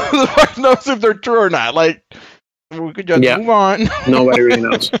 Who the fuck knows if they're true or not? Like, we could just move on. Nobody really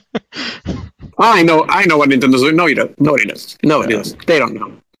knows. I know what Nintendo's doing. No, you don't. Nobody knows. Nobody knows. They don't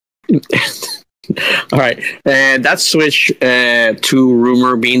know. All right, that Switch 2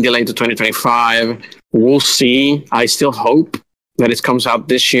 rumor being delayed to 2025. We'll see. I still hope that it comes out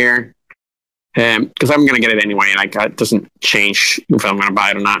this year. Because I'm gonna get it anyway. Like, it doesn't change if I'm gonna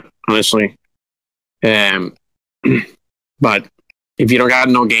buy it or not. honestly. But if you don't got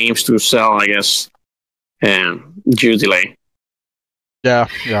no games to sell, I guess due delay. Yeah.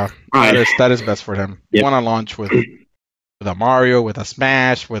 Right. That is best for them. You Yep. want to launch with a Mario, with a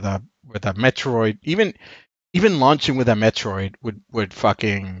Smash, with a Metroid. Even launching with a Metroid would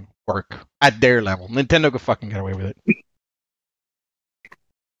fucking work at their level. Nintendo could fucking get away with it.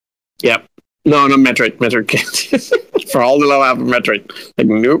 Yep. No, Metroid. Metroid can't. For all the love out of Metroid. Like,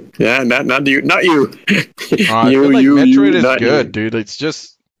 nope. Yeah, not you. Not you. I feel like Metroid is good, dude. It's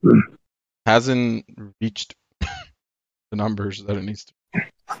just hasn't reached the numbers that it needs to.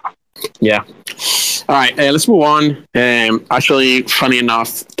 Yeah. All right, let's move on. Actually, funny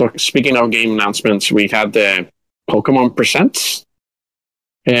enough, speaking of game announcements, we had the Pokemon Presents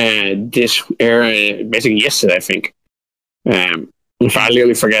this basically yesterday, I think. If I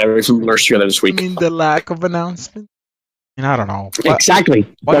literally forget, everything blurs together this week. I mean, the lack of announcement? I don't know. Exactly.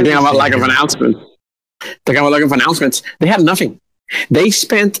 Talking about lack of announcements. Talking about lack of announcements. They had nothing. They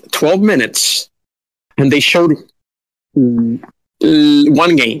spent 12 minutes and they showed one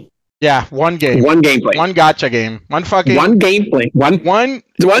game. Yeah, one game. One gameplay. One gacha game. One gameplay. One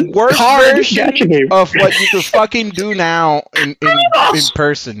worst card version gacha game of what you could fucking do now in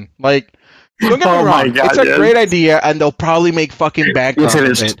person. Like, don't get me wrong. God, it's a great idea, and they'll probably make fucking bank off of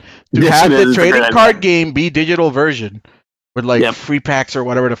it. To have the trading card game be digital version with like free packs or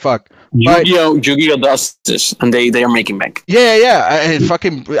whatever the fuck. Yu-Gi-Oh does this, and they are making bank. Yeah.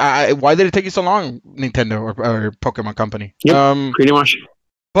 Why did it take you so long, Nintendo or Pokemon Company? Yep, pretty much.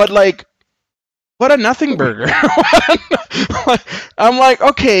 But like, what a nothing burger. I'm like,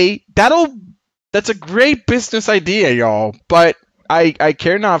 okay, that's a great business idea, y'all. But I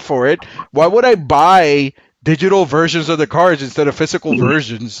care not for it. Why would I buy digital versions of the cards instead of physical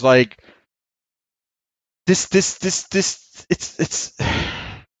versions? Like, this it's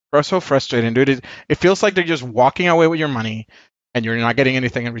so frustrating, dude. It feels like they're just walking away with your money and you're not getting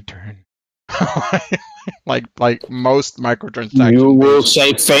anything in return. like most microtransactions. You will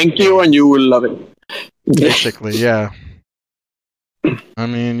say thank you and you will love it. Basically, yeah. I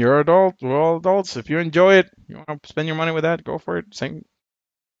mean, you're adult. We're all adults. If you enjoy it, you want to spend your money with that, go for it. Same.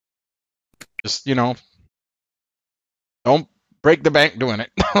 Just, don't break the bank doing it.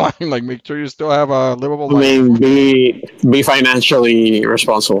 Like, make sure you still have a livable life. I mean, be financially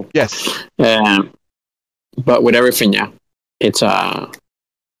responsible. Yes. But with everything, yeah, it's gonna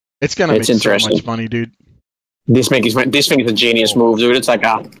make so much money, dude. This thing is a genius move, dude. It's like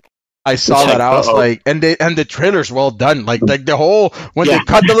I saw that. I was like, and the trailer's well done. Like the whole when they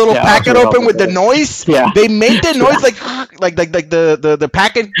cut the little packet open with the noise. Yeah. They made the noise like the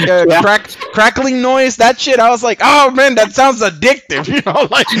packet crackling noise. That shit. I was like, oh man, that sounds addictive.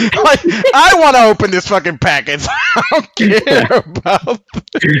 Like I want to open this fucking package. I don't care about.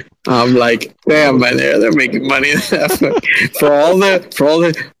 I'm like, damn, man, they're making money for all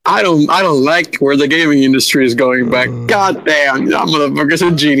the. I don't like where the gaming industry is going, but goddamn, that motherfucker's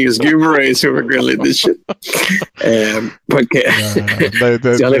a genius. Give him a raise for grilling this shit. But it's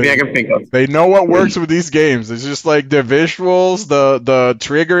the only thing I can think of. They know what works with these games. It's just like the visuals, the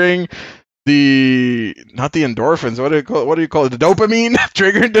triggering, not the endorphins. What do you call it? The dopamine,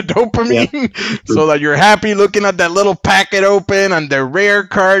 triggering the dopamine, so that you're happy looking at that little packet open and the rare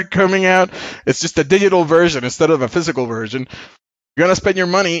card coming out. It's just a digital version instead of a physical version. You're gonna spend your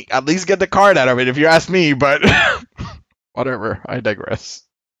money, at least get the card out of it, if you ask me. But whatever, I digress.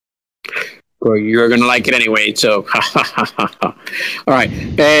 Well, you're gonna like it anyway. So, all right.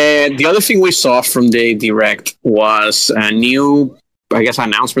 The other thing we saw from the Direct was a new, I guess,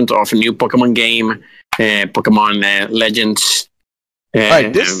 announcement of a new Pokemon game, Pokemon Legends.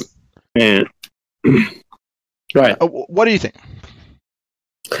 Right. Right. What do you think?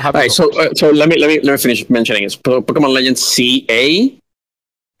 All right, so let me finish mentioning it. Pokemon Legends CA,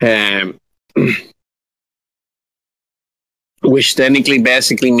 which technically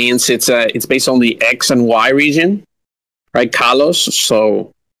basically means it's based on the X and Y region, right? Kalos.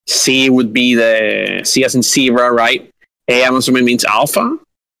 So C would be the C as in zebra, right? A, I'm assuming, means alpha,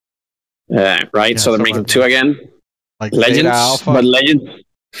 right? Yeah, so they're making two again, like Legends, but Legends.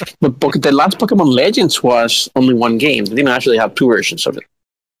 But the last Pokemon Legends was only one game. They didn't actually have two versions of it.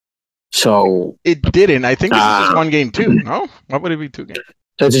 So it didn't. I think it's just one game too. No, why would it be two games?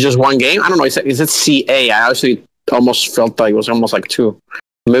 So it's just one game. I don't know. Is it CA? I actually almost felt like it was almost like two.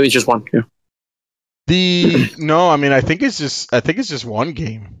 Maybe it's just one. Yeah. No, I mean I think it's just one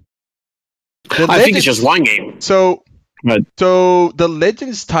game. I think it's just one game. So the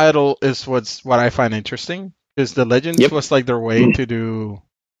Legends title is what I find interesting, because the Legends was like their way to do,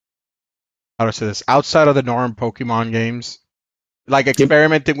 how to say this, outside of the norm Pokemon games. like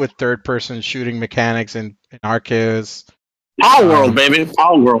experimenting with third-person shooting mechanics in Arceus. Power World, baby,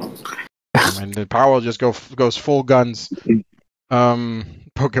 Power World. And the Power World just goes full guns.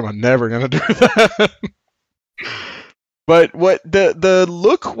 Pokemon never gonna do that. But what the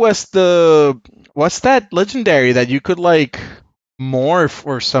look was what's that legendary that you could like morph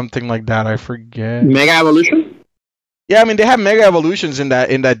or something like that? I forget. Mega Evolution? Yeah, I mean they have Mega Evolutions in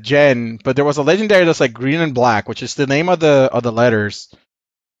that gen, but there was a legendary that's like green and black, which is the name of the letters.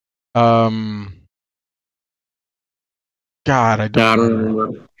 God, I don't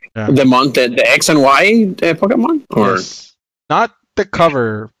remember. Yeah. The X and Y Pokemon, or yes. Not the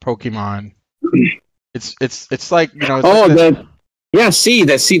cover Pokemon. It's like, you know. It's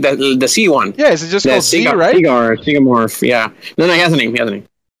the C one. Yeah, it's just called Z, right? Cigamorph. Yeah. No, he has a name.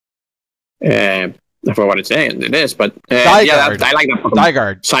 I forgot what it's saying. It is, but yeah, I like that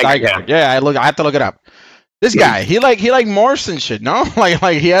Pokemon. Zygarde. Yeah, I have to look it up. This guy, he like morphs and shit. No,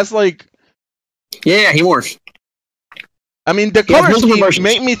 like he has like. Yeah, he morphs. I mean, the color scheme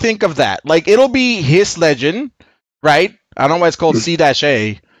make me think of that. Like, it'll be his legend, right? I don't know why it's called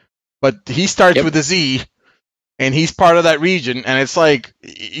C-A, but he starts with a Z, and he's part of that region. And it's like,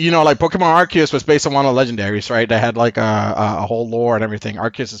 you know, like Pokemon Arceus was based on one of the legendaries, right? They had like a whole lore and everything.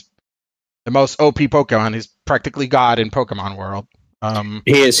 Arceus is the most OP Pokemon. He's practically God in Pokemon world.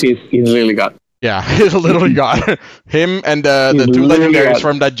 He is. He's literally God. Yeah, he's literally God. Him and the two legendaries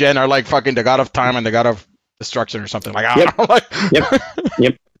from that gen are like fucking the God of Time and the God of Destruction or something. Like, I don't know. Like,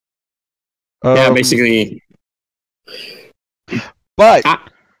 yep. Yeah, basically. But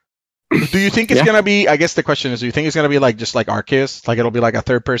do you think it's gonna be? I guess the question is, do you think it's gonna be like just like Arceus? Like it'll be like a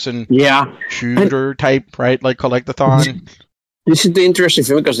third-person shooter type, right? Like Collectathon. This is the interesting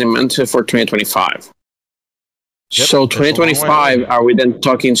thing because they meant it for 2025. Yep, so 2025, are we then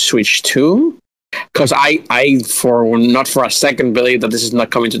talking Switch 2? Because I for not for a second believe that this is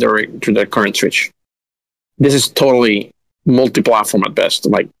not coming to the current Switch. This is totally multi-platform at best,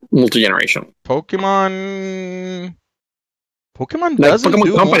 like multi-generation. Pokemon like, doesn't Pokemon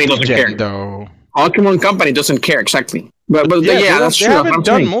do Company doesn't care. Though. Pokemon Company doesn't care exactly. But that's true. They haven't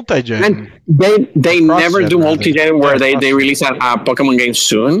done multi-gen. And they never do multi-gen where they release a Pokemon game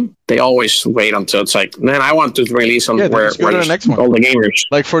soon. They always wait until it's like, man, I want to release on where the next one. All the gamers.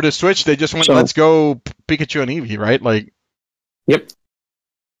 Like for the Switch, they just went, let's go Pikachu and Eevee, right? Like. Yep.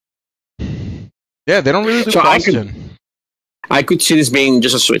 Yeah, they don't really do cross-gen. I could see this being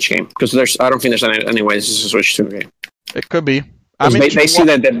just a Switch game because I don't think there's any way this is a Switch 2 game. It could be. They see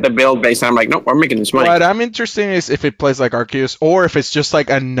that the build based. I'm like, nope, we're making this money. What I'm interested in is if it plays like Arceus or if it's just like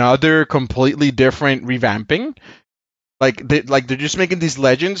another completely different revamping. Like they're just making these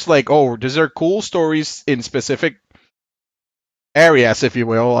legends. Like, oh, these are cool stories in specific areas, if you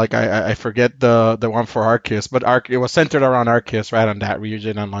will. Like I forget the one for Arceus, but it was centered around Arceus, right, on that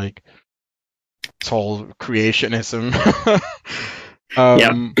region and like this whole creationism.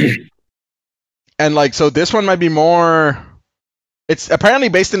 And like so, this one might be more. It's apparently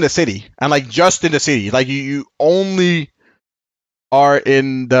based in the city, and like just in the city. Like you only are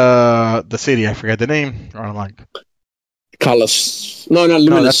in the city. I forget the name. Or I'm like, Kalos. No, Luminous.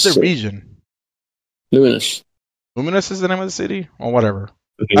 No, that's the region. Luminous. Luminous is the name of the city, or whatever.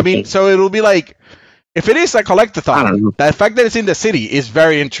 I mean, so it'll be like, if it is a collectathon, the fact that it's in the city is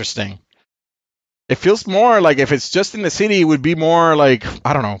very interesting. It feels more like if it's just in the city, it would be more like,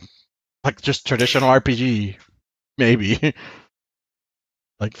 I don't know, like just traditional RPG, maybe.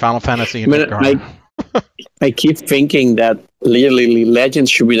 Like Final Fantasy. I keep thinking that literally Legends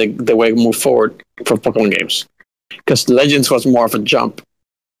should be the way to move forward for Pokemon games. Because Legends was more of a jump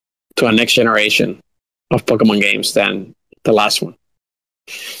to a next generation of Pokemon games than the last one.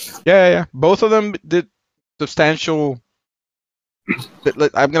 Yeah. Both of them did substantial,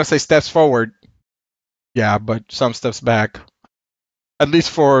 I'm going to say steps forward. Yeah, but some steps back. At least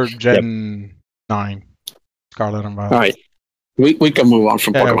for Gen 9. Scarlet and Violet. All right. We can move on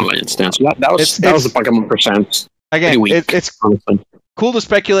from Pokemon Legends now. So that was the Pokemon percent. Again, it's cool to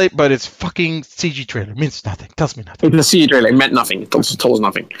speculate, but it's fucking CG trailer. It means nothing. Tells me nothing. It's a CG trailer. It meant nothing. It told us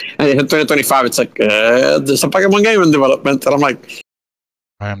nothing. And in 2025, it's like, there's a Pokemon game in development. And I'm like,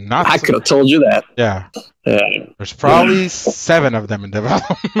 I could have told you that. Yeah. There's probably 7 of them in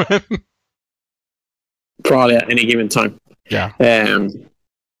development. Probably at any given time. Yeah.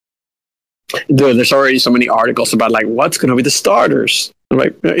 Dude, there's already so many articles about like what's going to be the starters. I'm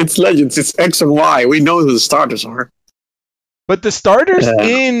like, it's Legends, it's X and Y. We know who the starters are. But the starters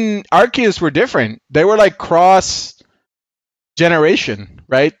in Arceus were different. They were like cross generation,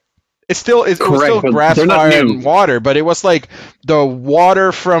 right? it was still but grass, they're not fire, new. and water, but it was like the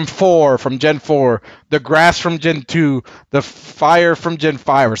water from Gen 4, the grass from Gen 2, the fire from Gen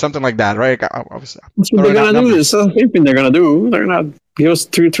 5, or something like that, right? Obviously, That's what they're gonna do. This is the same thing they're gonna do. They're gonna give us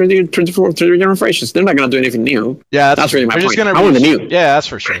 24, 3 generations. They're not gonna do anything new. Yeah, that's really my they're point. Just gonna I want the new. Yeah, that's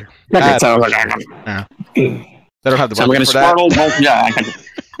for sure. Okay, so, yeah. They don't have the so budget for that. Well, yeah, I can.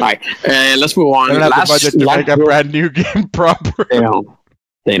 All right, let's move on. They don't have the budget to make a brand new game proper.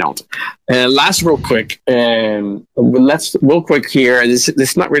 They don't. Last, real quick, let's real quick here. This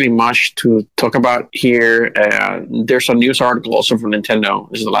is not really much to talk about here. There's a news article also from Nintendo.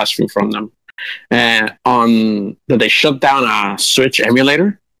 This is the last thing from them. On that they shut down a Switch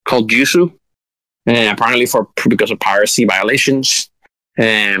emulator called Yuzu, apparently because of piracy violations.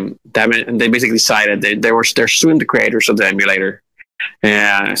 They basically cited they're suing the creators of the emulator,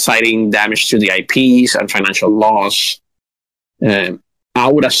 citing damage to the IPs and financial loss. I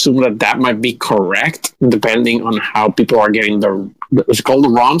would assume that might be correct, depending on how people are getting is it called the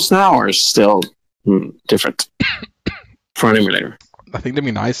ROMs now, or is it still different for an emulator? I think they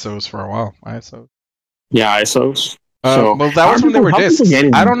mean ISOs for a while. ISOs. Yeah, ISOs. Well, that was when they were discs.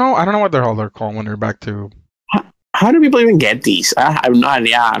 I don't know what they're called when they're back to. How do people even get these? I have no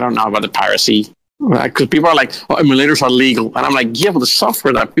idea. I don't know about the piracy. Because people are like, emulators are legal. And I'm like, yeah, but the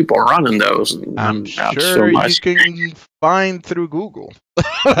software that people are running those. I'm sure you can find through Google.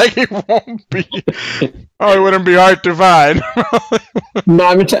 Like, it won't be. It wouldn't be hard to find. No,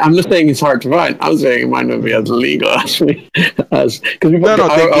 I'm just saying it's hard to find. I'm saying it might not be as legal, actually. Because people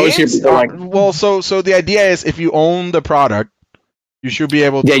well, so the idea is if you own the product, you should be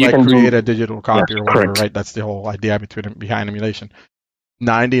able to create a digital copy or whatever, right? That's the whole idea behind emulation.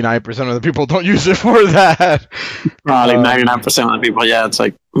 99% of the people don't use it for that. Probably 99% of the people, yeah. It's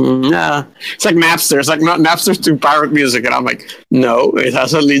like, yeah. It's like Napster. It's like Napster's to pirate music. And I'm like, no, it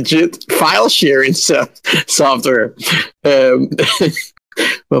has a legit file sharing software.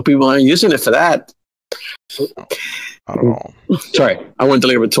 Well, people aren't using it for that. I don't know. Sorry, I went a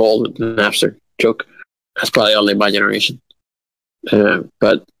little bit too old with the Napster joke. That's probably only my generation.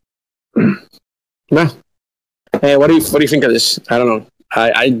 But, well. Hey, what do you think of this? I don't know.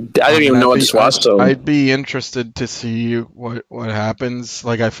 I didn't even know what this was. So I'd be interested to see what happens.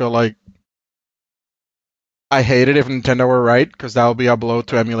 Like, I feel like I hate it if Nintendo were right, because that would be a blow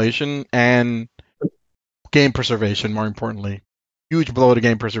to emulation and game preservation. More importantly, huge blow to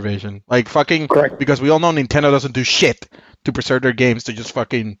game preservation. Like, fucking, correct. Because we all know Nintendo doesn't do shit to preserve their games. To just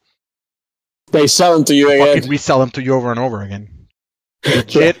fucking they sell them to you again. Resell them to you over and over again.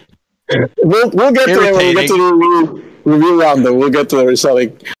 Legit. We'll get to it when we get to the review roundup. We'll get to the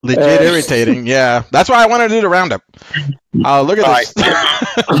reselling. Legit irritating, yeah. That's why I wanted to do the roundup. Look at this.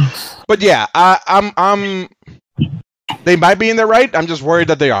 Right. But yeah, I'm. They might be in the right. I'm just worried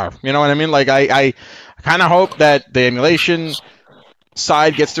that they are. You know what I mean? Like, I kind of hope that the emulation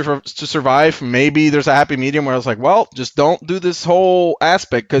side gets to survive. Maybe there's a happy medium where it's like, well, just don't do this whole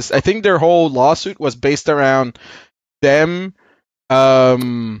aspect, because I think their whole lawsuit was based around them.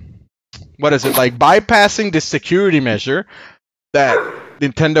 What is it, like bypassing the security measure that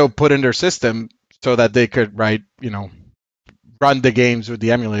Nintendo put in their system so that they could run the games with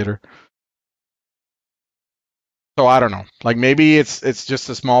the emulator. So I don't know. Like, maybe it's just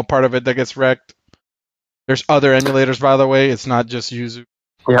a small part of it that gets wrecked. There's other emulators, by the way. It's not just Yuzu.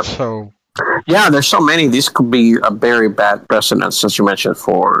 Yep. So yeah, there's so many. This could be a very bad precedent, since you mentioned,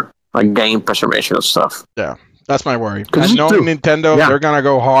 for like game preservation and stuff. Yeah. That's my worry. I know Nintendo, they're going to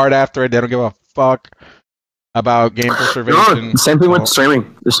go hard after it. They don't give a fuck about game preservation. No, same thing with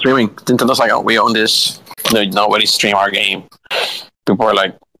streaming. The streaming. Nintendo's like, we own this. Nobody stream our game. People are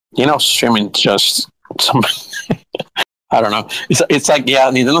like, streaming just some. I don't know. It's like,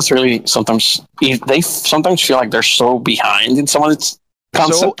 yeah, Nintendo's really sometimes feel like they're so behind in some of its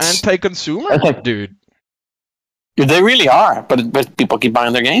concepts. So anti-consumer, dude. They really are, but people keep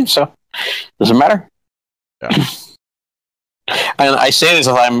buying their games, so doesn't matter. Yeah. And I say this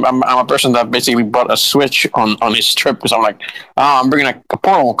as I'm a person that basically bought a Switch on his trip, because I'm like, I'm bringing a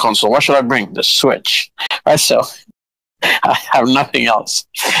portable console. What should I bring? The Switch. Right, so I have nothing else.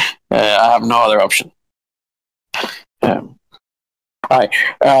 I have no other option. All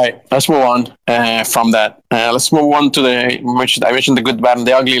right. Let's move on from that. Let's move on to I mentioned the good, bad, and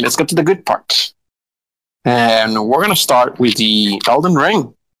the ugly. Let's get to the good parts. And we're gonna start with the Elden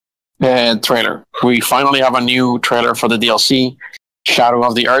Ring trailer. We finally have a new trailer for the DLC, Shadow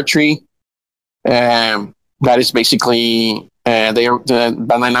of the Erdtree. That is basically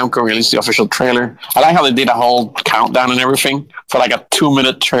Bandai Namco released the official trailer. I like how they did a whole countdown and everything for like a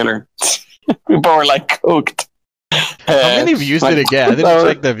 2-minute trailer. People were like cooked. How many views did it get? I didn't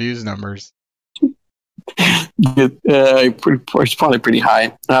check the views numbers. It's probably pretty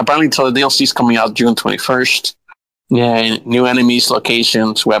high. Apparently, so the DLC is coming out June 21st. Yeah, new enemies,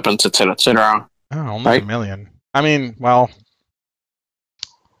 locations, weapons, etc., etc. Oh, almost 1 million. I mean, well.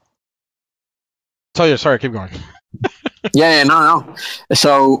 So yeah, sorry, keep going. No.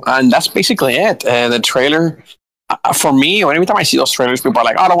 So, and that's basically it. The trailer, for me, every time I see those trailers, people are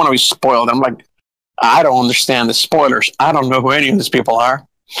like, "Oh, I don't want to be spoiled." I'm like, I don't understand the spoilers. I don't know who any of these people are.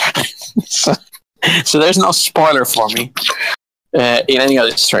 So there's no spoiler for me in any of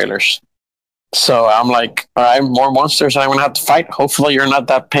these trailers. So I'm like, all right, more monsters I'm going to have to fight. Hopefully you're not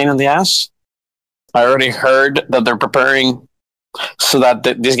that pain in the ass. I already heard that they're preparing so that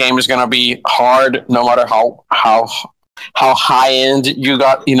this game is going to be hard no matter how high end you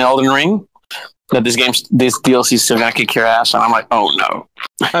got in Elden Ring. That this DLC is still going to kick your ass. And I'm like, oh no.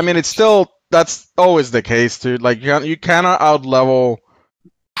 I mean, that's always the case, dude. Like, you cannot out-level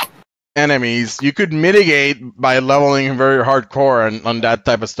enemies. You could mitigate by leveling very hardcore on that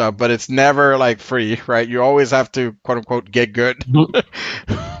type of stuff, but it's never like free, right? You always have to quote unquote get good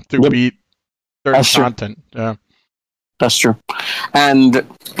to beat certain content. Yeah, that's true. And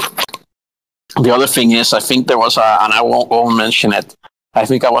the other thing is, I think there was and I won't mention it. I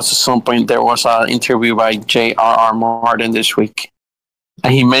think at some point there was an interview by J.R.R. Martin this week,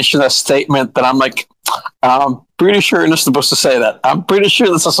 and he mentioned a statement that I'm like, I'm pretty sure you're not supposed to say that. I'm pretty sure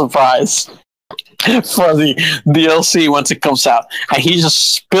that's a surprise for the DLC once it comes out. And he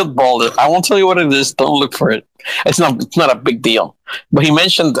just spitballed it. I won't tell you what it is. Don't look for it. It's not a big deal. But he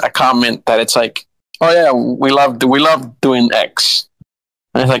mentioned a comment that it's like, oh yeah, we love doing X.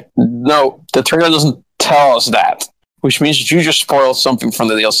 And it's like, no, the trailer doesn't tell us that, which means you just spoiled something from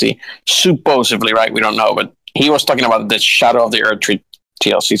the DLC. Supposedly, right? We don't know, but he was talking about the Shadow of the Erdtree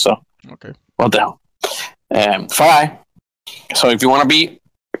DLC. So, okay, what the hell? Fine. So if you want to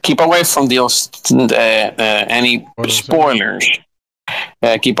keep away from any spoilers,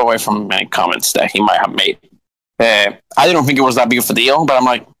 keep away from any comments that he might have made. I don't think it was that big of a deal, but I'm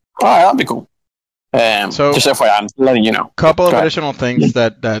like, all right, that'd be cool. So just FYI, I'm letting you know. A couple of additional things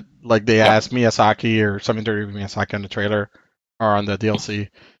that like they asked Miyazaki or something to do with Miyazaki on the trailer or on the DLC.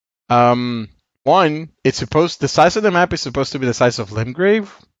 One, the size of the map is supposed to be the size of Limgrave,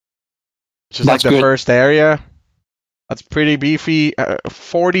 which is like the first area. That's pretty beefy.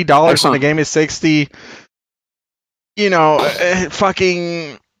 $40 when the game is $60. You know,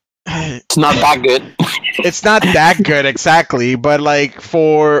 fucking. It's not that good. It's not that good exactly, but like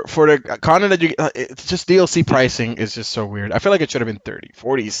for the content that it's just DLC pricing is just so weird. I feel like it should have been 30.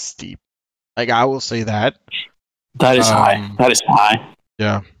 40 is steep. Like, I will say that. That is high. That is high.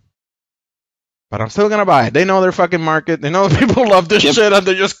 Yeah. But I'm still gonna buy it. They know their fucking market. They know people love this shit, and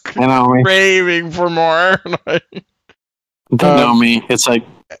they're just craving for more. They know me. It's like,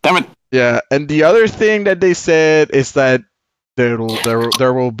 damn it. Yeah, and the other thing that they said is that there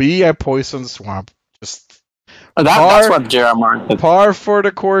will be a poison swamp. Just that's what J.R. Martin said. Par for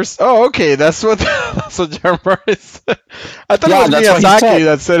the course. Oh, okay, that's what J.R. Martin said. I thought it was Miyazaki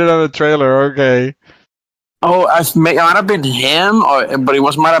that said it on the trailer. Okay. Oh, it might have been him, but it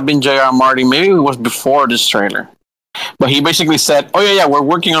might have been J.R. Martin. Maybe it was before this trailer. But he basically said, "Oh yeah, we're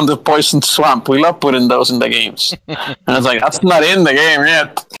working on the poison swamp. We love putting those in the games." And I was like, "That's not in the game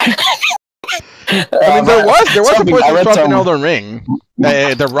yet." I mean, there was a poison swamp in Elden Ring,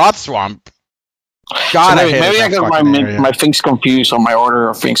 the rot swamp. God, so maybe I got my things confused on my order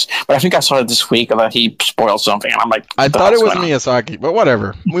of things, but I think I saw it this week that he spoiled something, and I'm like, I thought it was Miyazaki, but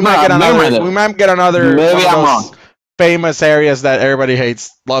whatever. We might get another. Maybe I'm wrong. Famous areas that everybody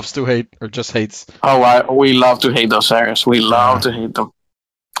loves to hate, or just hates. Oh, we love to hate those areas. We love to hate them.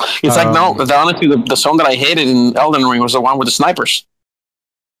 It's like honestly, the zone that I hated in Elden Ring was the one with the snipers,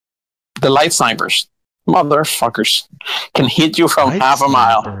 the light snipers. Motherfuckers can hit you from half a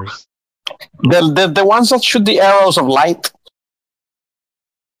mile. The ones that shoot the arrows of light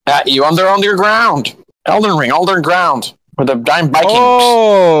at you underground. Elden Ring, underground, with the giant Vikings.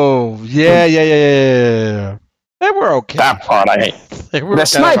 Oh, yeah. They were okay. That part I hate. The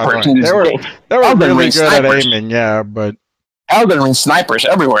snipers. They were really good at aiming, yeah, but Elden Ring snipers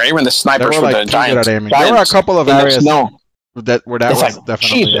everywhere. Even the snipers with the giant. There were a couple of areas that was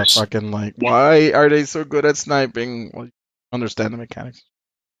definitely fucking like, why are they so good at sniping? Well, you understand the mechanics.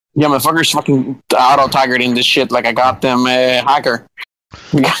 Yeah, motherfuckers fucking auto-tigered in this shit like I got them hacker.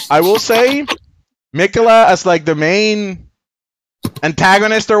 I will say, Miquella as like the main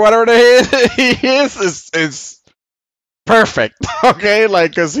antagonist or whatever he is perfect. Okay,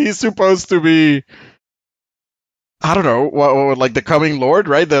 like, because he's supposed to be, I don't know, what like the coming lord,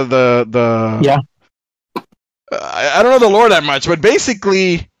 right? The I don't know the lore that much, but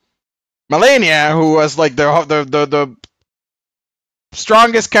basically, Malenia, who was like the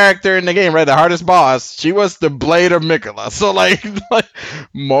strongest character in the game, right? The hardest boss. She was the blade of Mikola. So like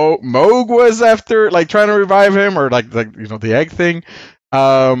Moog was after like trying to revive him, or like the egg thing.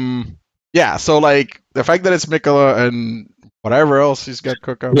 Yeah. So like the fact that it's Mikola and whatever else he's got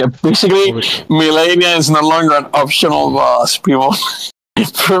cooked up. Yeah, basically, Malenia is no longer an optional boss. People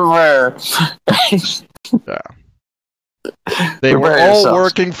prefer. They were Prepare all yourselves.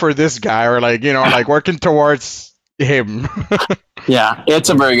 working for this guy, or like like working towards him. Yeah, it's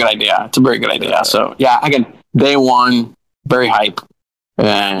a very good idea. It's a very good idea. So yeah, again, day one, very hype.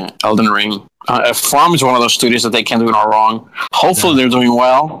 Elden Ring. From is one of those studios that they can't do no wrong. Hopefully they're doing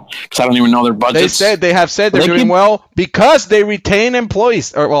well, because I don't even know their budgets. They have said they're doing well because they retain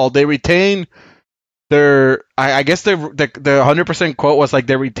employees, or well, they retain their. I guess the 100% quote was like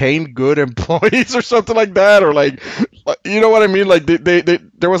they retain good employees or something like that, or like you know what I mean? Like they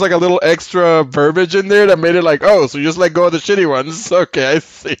there was like a little extra verbiage in there that made it like, oh, so you just let go of the shitty ones. Okay, I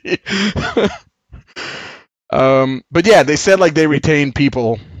see. But yeah, they said like they retain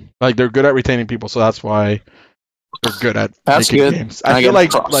people, like they're good at retaining people, so that's why they're good at making good. games. I feel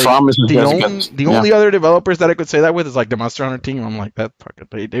like the only other developers that I could say that with is like the Monster Hunter team. I'm like that fucking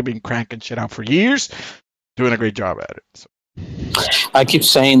they've been cranking shit out for years, doing a great job at it. So. I keep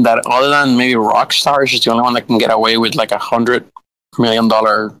saying that other than maybe Rockstar is just the only one that can get away with like $100 million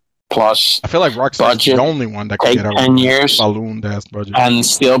plus. I feel like Rockstar is the only one that can get away 10 years balloon ass budget and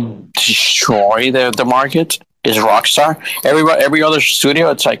still destroy the market. Is Rockstar. Every other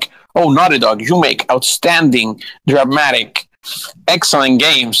studio, it's like, oh, Naughty Dog, you make outstanding, dramatic, excellent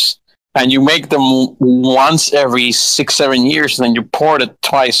games, and you make them once every 6-7 years, and then you port it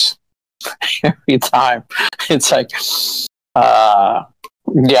twice every time. It's like,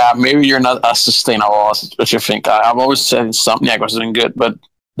 yeah, maybe you're not as sustainable as you think. I've always said Insomniac was doing good, but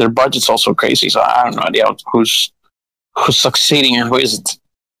their budget's also crazy, so I have no idea who's succeeding and who isn't.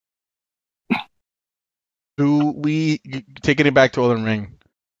 Do we taking it back to Elden Ring?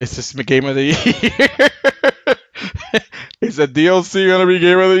 Is this game of the year? Is the DLC gonna be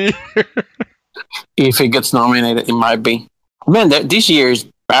game of the year? If it gets nominated, it might be. Man, this year is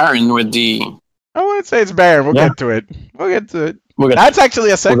barren with the. I wouldn't say it's barren. We'll get to it. That's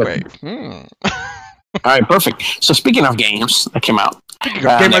actually a segue. All right, perfect. So speaking of games that came out,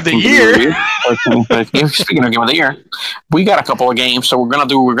 game of the year. Speaking of game of the year, we got a couple of games. So we're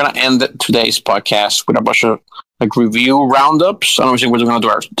gonna end today's podcast with a bunch of like review roundups. I don't think we're gonna do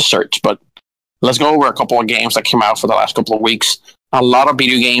our search, but let's go over a couple of games that came out for the last couple of weeks. A lot of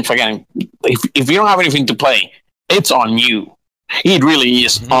video games. Again, if you don't have anything to play, it's on you. It really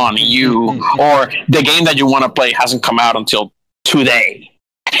is on you. Or the game that you want to play hasn't come out until today.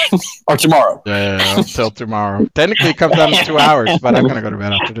 Or tomorrow. Yeah, until tomorrow. Technically, it comes down to 2 hours, but I'm gonna go to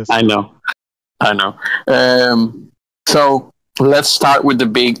bed after this. I know. So let's start with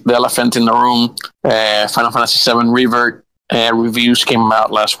the elephant in the room. Final Fantasy VII Revert reviews came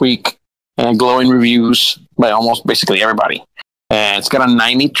out last week. Glowing reviews by almost basically everybody. It's got a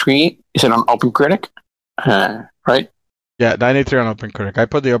 93. Is it on OpenCritic? Right? Yeah, 93 on OpenCritic. I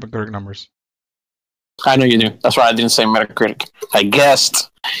put the OpenCritic numbers. I know you do. That's why I didn't say Metacritic. I guessed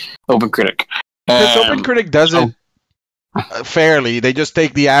OpenCritic. Because OpenCritic does it fairly. They just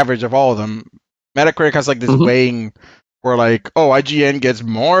take the average of all of them. Metacritic has like this weighing where like, oh, IGN gets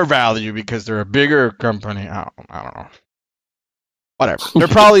more value because they're a bigger company. I don't know. Whatever. They're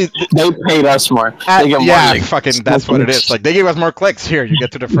probably they paid us more. They get more fucking that's what it is. Like they gave us more clicks. Here, you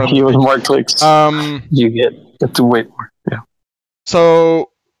get to the front. You get more clicks. You get to wait more. Yeah. So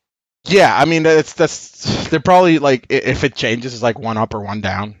yeah, I mean they're probably like if it changes, it's like one up or one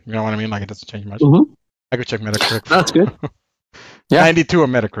down. You know what I mean? Like it doesn't change much. I could check Metacritic. That's good. Yeah. 92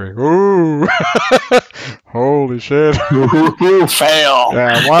 on Metacritic. Ooh. Holy shit. Ooh, fail.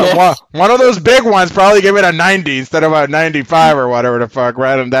 Yeah, one of those big ones probably gave it a 90 instead of a 95 or whatever the fuck,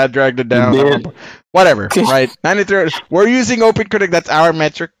 right? And that dragged it down. Whatever, right? 93. We're using OpenCritic. That's our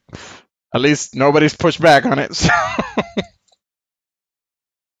metric. At least nobody's pushed back on it. So.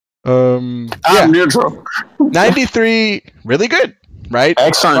 I'm neutral. 93, really good, right?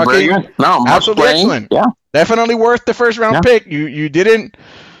 Excellent, very good. No, absolutely excellent. Yeah. Definitely worth the first round pick. You didn't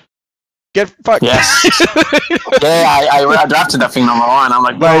get fucked. Yes. I drafted that thing number one. I'm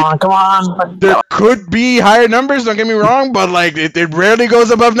like, come on. There could be higher numbers, don't get me wrong, but like it rarely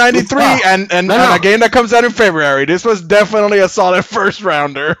goes above 93 and a game that comes out in February. This was definitely a solid first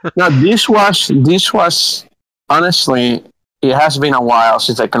rounder. No, this was honestly, it has been a while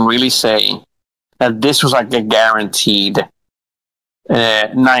since I can really say that this was like a guaranteed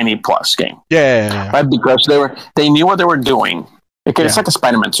 90+ game. Yeah. Right? Because they knew what they were doing. Okay, it's like a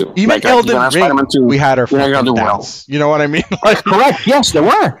Spider-Man 2. Even like, Elden Ring, Spider-Man 2, we had our fucking well. doubts. You know what I mean? Like, correct. Yes, they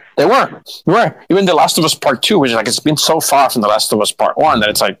were. Even The Last of Us Part 2, which is like, it's been so far from The Last of Us Part 1 that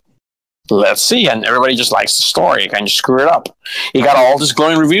it's like, let's see. And everybody just likes the story. Kind of screw it up. You got all these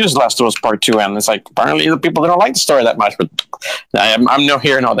glowing reviews, The Last of Us Part 2, and it's like, apparently the people don't like the story that much, but I'm no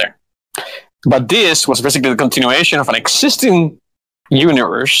here, no there. But this was basically the continuation of an existing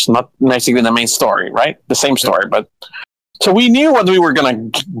universe, not basically the main story, right? The same story, but so we knew what we were gonna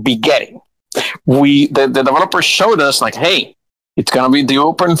be getting. The developers showed us like, hey, it's gonna be the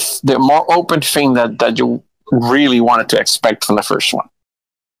more open thing that you really wanted to expect from the first one.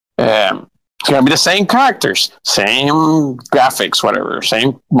 It's gonna be the same characters, same graphics, whatever,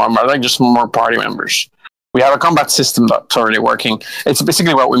 like just more party members. We have a combat system that's already working. It's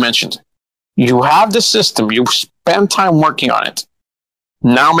basically what we mentioned. You have the system. You spend time working on it.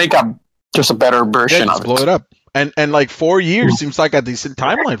 Now make just a better version of it. Blow it up. And like 4 years seems like a decent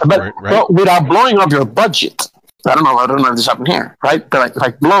timeline for it, right? Well, without blowing up your budget. I don't know if this happened here, right?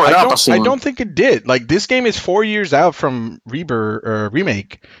 Like blow it up. I don't think it did. Like, this game is 4 years out from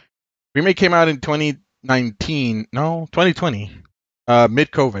Remake. Remake came out in 2019. No, 2020.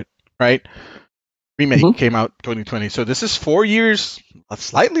 Mid-COVID, right? Remake came out 2020. So this is 4 years,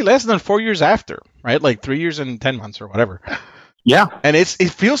 slightly less than 4 years after, right? Like 3 years and 10 months or whatever. Yeah, and it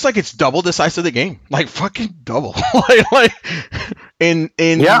feels like it's double the size of the game, like fucking double. like in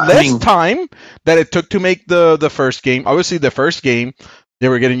less time that it took to make the first game. Obviously, the first game they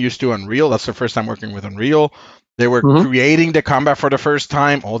were getting used to Unreal. That's the first time working with Unreal. They were creating the combat for the first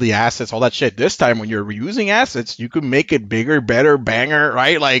time, all the assets, all that shit. This time, when you're reusing assets, you could make it bigger, better, banger,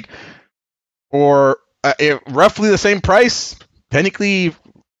 right? Like, or roughly the same price, technically.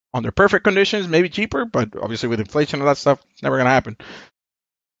 Under perfect conditions, maybe cheaper, but obviously with inflation and that stuff, it's never gonna happen.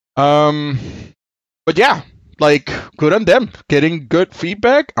 But yeah, like, good on them, getting good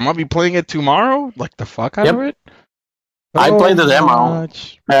feedback. I'm gonna be playing it tomorrow, like the fuck out of it. I played the demo,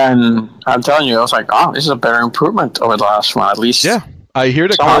 and I'm telling you, I was like, oh, this is a better improvement over the last one, at least. Yeah, I hear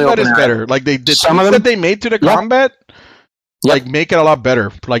the combat is better. Like, they did some that they made to the combat. Like, make it a lot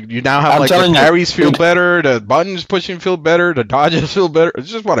better. Like, you now have, like, the parries feel better, the buttons pushing feel better, the dodges feel better. It's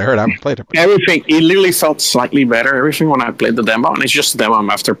just what I heard. I haven't played it. Everything. It literally felt slightly better, everything, when I played the demo. And it's just a demo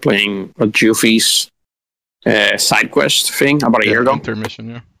after playing a Jufy's side quest thing about a year ago. Intermission,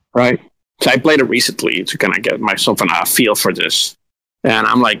 yeah. Right. So I played it recently to kind of get myself a feel for this. And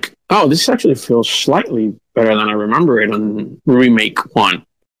I'm like, oh, this actually feels slightly better than I remember it on Remake 1.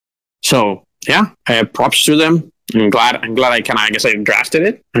 So, yeah, I have props to them. I'm glad I guess I drafted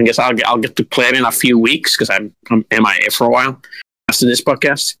it. I guess I'll get to play it in a few weeks because I'm MIA for a while after this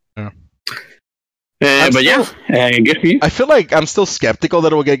podcast. Yeah. Good for you. I feel like I'm still skeptical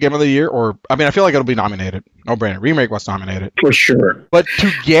that it will get Game of the Year, I feel like it'll be nominated. No brainer. Remake was nominated. For sure. But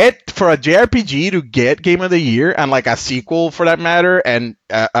for a JRPG to get Game of the Year, and like a sequel for that matter, and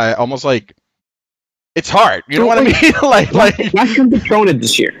almost like, it's hard. You know what I mean? Why shouldn't they thrown it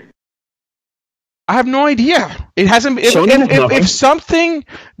this year? I have no idea. It hasn't. If something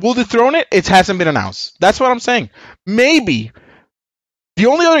will dethrone it, it hasn't been announced. That's what I'm saying. Maybe the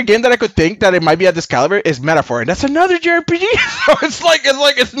only other game that I could think that it might be at this caliber is Metaphor, and that's another JRPG. So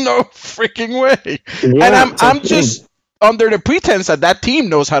it's no freaking way. Yeah, and I'm just under the pretense that team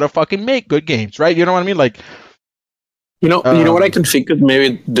knows how to fucking make good games, right? You know what I mean? Like, you know what I can think could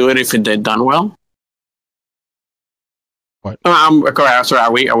maybe do it if they'd done well. What?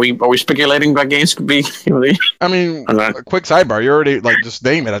 Sorry, are we speculating that games could be? I mean, a quick sidebar. You're already like, just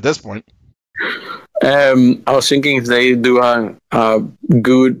name it at this point. I was thinking if they do a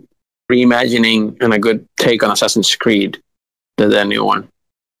good reimagining and a good take on Assassin's Creed, the new one.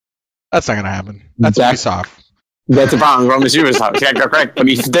 That's not gonna happen. That's Ubisoft. That's a problem. From Ubisoft. Yeah, correct. But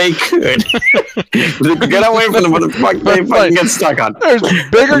if they could get away from what the fuck they fucking get stuck on. There's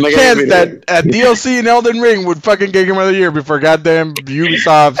bigger chance that a DLC in Elden Ring would fucking get Game of the Year before goddamn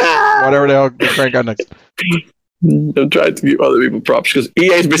Ubisoft, whatever the hell they crank out next. I'm trying to give other people props because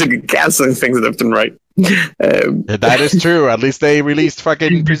EA is basically canceling things left and right. That is true. At least they released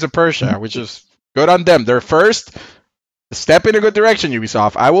fucking Prince of Persia, which is good on them. They're first step in a good direction,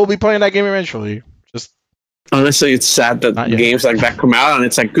 Ubisoft. I will be playing that game eventually. Honestly, it's sad that games like that come out, and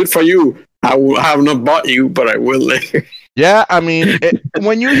it's like, good for you. I have not bought you, but I will later. Yeah, I mean,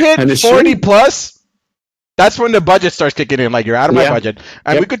 when you hit 40 plus, that's when the budget starts kicking in. Like, you're out of my budget.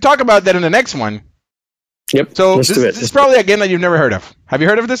 And we could talk about that in the next one. Yep. So this is probably a game that you've never heard of. Have you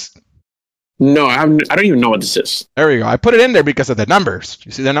heard of this? No, I haven't. I don't even know what this is. There we go. I put it in there because of the numbers.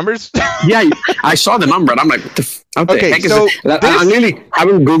 You see the numbers? Yeah, I saw the number, and I'm like, what the Okay, heck is so it? I really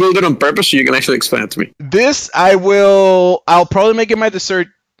haven't Googled it on purpose, so you can actually explain it to me. This I'll probably make it my dessert.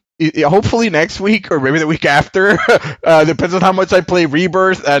 Hopefully next week or maybe the week after. Depends on how much I play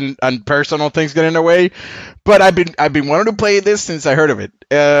Rebirth and personal things get in the way. But I've been wanting to play this since I heard of it.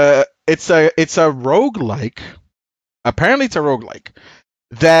 It's a roguelike. Apparently it's a roguelike.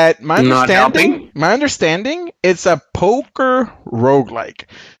 That my understanding, it's a poker roguelike.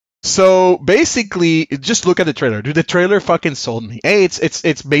 So basically, just look at the trailer. Dude, the trailer fucking sold me. Hey,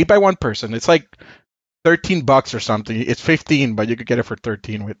 it's made by one person. It's like $13 or something. It's 15, but you could get it for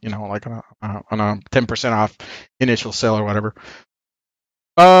 13 with, like on a 10% off initial sale or whatever.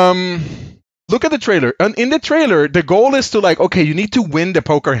 Look at the trailer. And in the trailer, the goal is to okay, you need to win the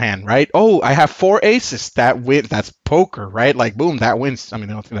poker hand, right? Oh, I have 4 aces. That's poker, right? Like, boom, that wins. I mean,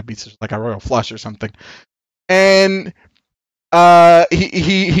 I don't think that beats like a royal flush or something. And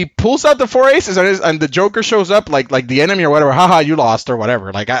he pulls out the 4 aces and the Joker shows up like the enemy or whatever. Haha, you lost or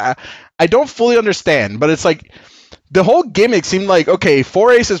whatever. Like I don't fully understand, but it's like the whole gimmick seemed like, okay,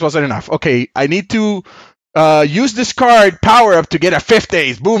 4 aces wasn't enough. Okay, I need to use this card power up to get a 5th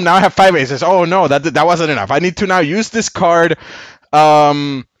ace. Boom, now I have 5 aces. Oh no, that wasn't enough. I need to now use this card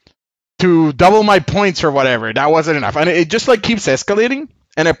to double my points or whatever. That wasn't enough. And it just keeps escalating.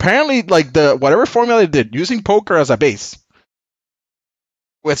 And apparently the whatever formula it did, using poker as a base,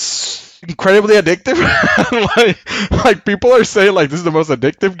 was incredibly addictive. like people are saying this is the most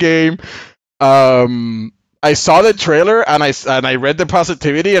addictive game. I saw the trailer and I read the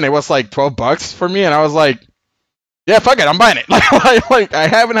positivity and it was like $12 for me and I was like, yeah, fuck it, I'm buying it. Like I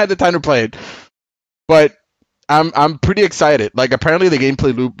haven't had the time to play it, but I'm pretty excited. Like apparently the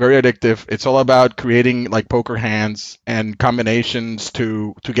gameplay loop very addictive. It's all about creating poker hands and combinations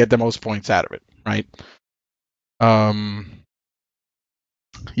to get the most points out of it, right?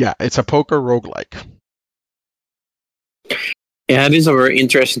 Yeah, it's a poker roguelike. Yeah, it is a very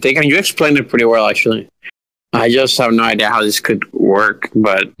interesting take, and you explained it pretty well, actually. I just have no idea how this could work,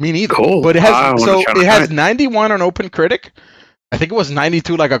 but me neither. Cool. But it has 91 on OpenCritic. I think it was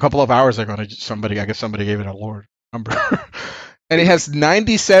 92 a couple of hours ago. I guess somebody gave it a lower number, and it has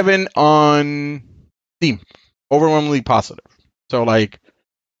 97 on Steam. Overwhelmingly positive. So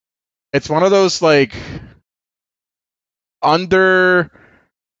it's one of those underappreciated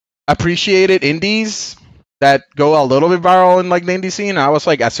indies that go a little bit viral in the indie scene. I was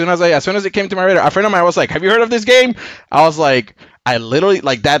as soon as it came to my radar, a friend of mine was like, "Have you heard of this game?" I was like, I literally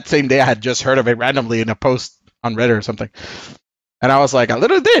that same day I had just heard of it randomly in a post on Reddit or something, and I was like, I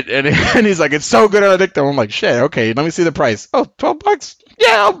literally did, and he's like, it's so good and addictive. I'm like, shit, okay, let me see the price. Oh, $12?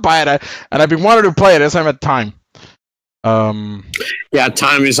 Yeah, I'll buy it. And I've been wanting to play it. I just haven't had time. Yeah,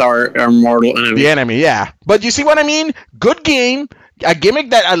 time is our mortal enemy. The enemy, yeah. But you see what I mean? Good game. A gimmick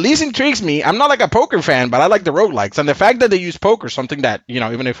that at least intrigues me. I'm not a poker fan, but I like the roguelikes. And the fact that they use poker, something that,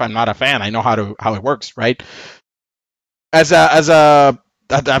 even if I'm not a fan, I know how it works, right? As a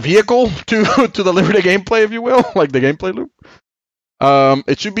vehicle to deliver the gameplay, if you will, like the gameplay loop.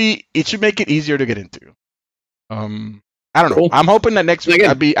 It should make it easier to get into. I don't know. Cool. I'm hoping that next week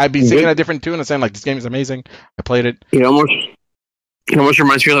I'd be singing a different tune and saying this game is amazing. I played it. It almost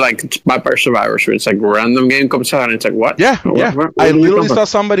reminds me of Vampire Survivors, where it's random game comes out and it's what? Yeah. I literally saw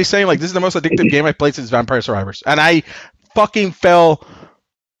somebody saying this is the most addictive game I've played since Vampire Survivors, and I fucking fell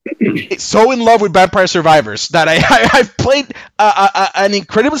so in love with Vampire Survivors that I've played an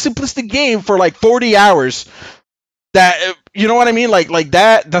incredibly simplistic game for 40 hours. That you know what I mean? Like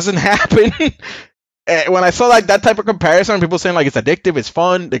that doesn't happen. When I saw that type of comparison, people saying it's addictive, it's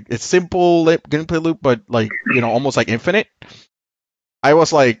fun, it's simple gameplay loop, but almost infinite. I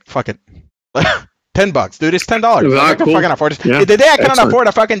was like, fuck it. $10, dude. It's $10. I can fucking afford it. Yeah. The day I cannot afford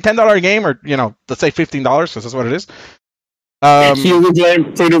a fucking $10 game, or let's say $15, because that's what it is. You would play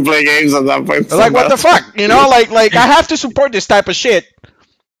free-to-play games at that point. What the fuck? Like I have to support this type of shit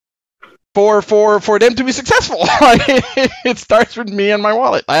for them to be successful. It starts with me and my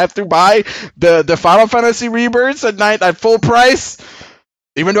wallet. I have to buy the Final Fantasy Rebirths at night at full price.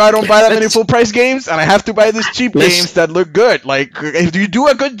 Even though I don't buy that many full price games, and I have to buy these cheap games that look good. If you do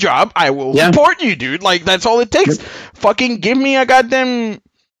a good job, I will support you, dude. That's all it takes. Fucking give me the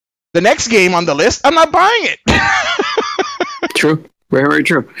next game on the list. I'm not buying it. True. Very, very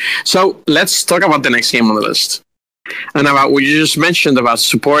true. So let's talk about the next game on the list. And about what you just mentioned about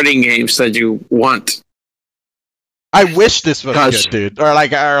supporting games that you want. I wish this was good, dude. Or I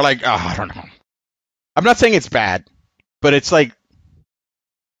don't know. I'm not saying it's bad, but it's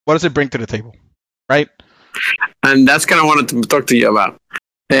what does it bring to the table, right? And that's kind of what I wanted to talk to you about.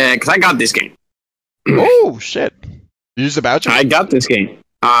 Because I got this game. Oh shit! You used the voucher? I got this game.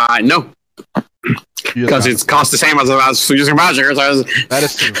 No. Because it costs the same as I was using vouchers. That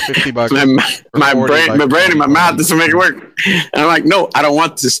is true. $50. My brain and my math doesn't make it work. And I'm like, no, I don't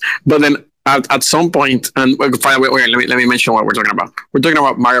want this. But then at some point, and wait, let me mention what we're talking about. We're talking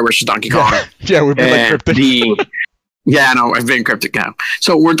about Mario vs. Donkey Kong. Yeah, we've been like cryptic. Yeah, no, I've been cryptic now.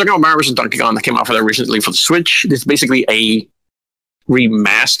 So we're talking about Mario vs. Donkey Kong that came out recently for the Switch. This is basically a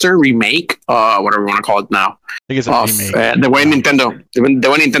remake, whatever you want to call it now. I think it's a remake. The way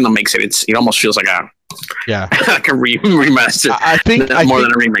Nintendo makes it, it almost feels like a like a remaster. I think more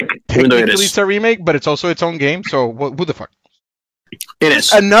than a remake. Even though it's a remake, but it's also its own game. So who the fuck? It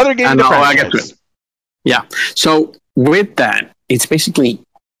is another game. I get it. Yeah. So with that, it's basically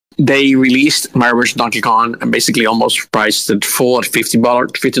they released Mario vs. Donkey Kong and basically almost priced it full at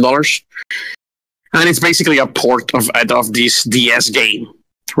 $50. And it's basically a port of this DS game,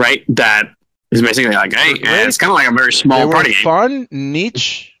 right? That is basically like, hey, it's kind of like a very small party game. Fun,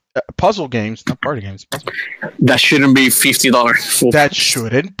 niche puzzle games, not party games. Puzzle. That shouldn't be $50. That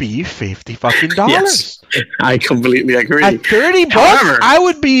shouldn't be $50 fucking dollars. Yes, I completely agree. At $30, however, I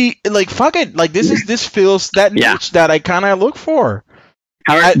would be like, fuck it. Like this feels that niche that I kind of look for.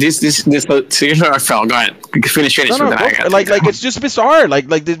 However, here's how I felt. Go ahead. Finish. No, like it's just bizarre. Like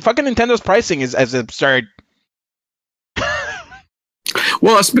the fucking Nintendo's pricing is as absurd.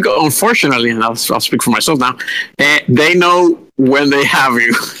 Well, unfortunately, and I'll speak for myself now. They know when they have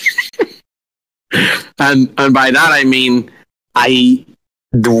you, and by that I mean I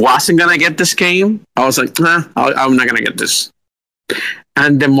wasn't gonna get this game. I was like, I'm not gonna get this.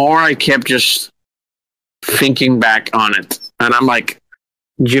 And the more I kept just thinking back on it, and I'm like,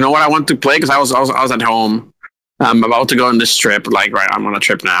 you know what I want to play? Because I was at home. I'm about to go on this trip. Like, right, I'm on a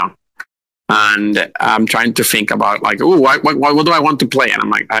trip now. And I'm trying to think about, like, what do I want to play? And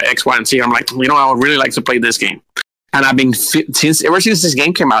I'm like, X, Y, and Z. I'm like, I would really like to play this game. And I've been, ever since this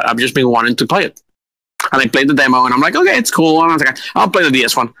game came out, I've just been wanting to play it. And I played the demo, and I'm like, okay, it's cool. And I was like, I'll play the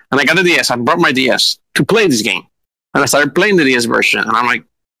DS one. And I got the DS. I brought my DS to play this game. And I started playing the DS version. And I'm like,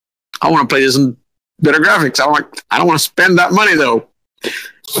 I want to play this in better graphics. I'm like, I don't want to spend that money, though.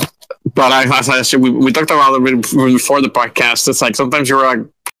 But as I said, we talked about it before the podcast. It's like sometimes you're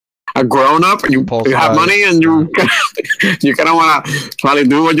a grown up and you have money and you kind of want to probably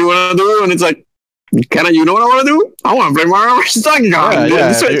do what you want to do, and it's like you know what I want to do? I want to play Mario vs. Donkey Kong.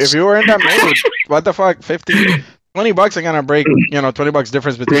 Yeah. If you were in that mood, what the fuck, $20 are gonna break, $20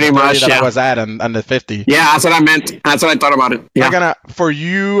 difference between the 30 that I was at and the 50. Yeah, that's what I meant. That's what I thought about it. Yeah. For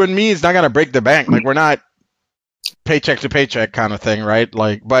you and me, it's not gonna break the bank. Like, we're not paycheck to paycheck kind of thing, right?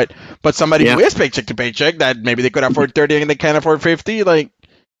 Like, but somebody who is paycheck to paycheck, that maybe they could afford 30 and they can't afford 50, like,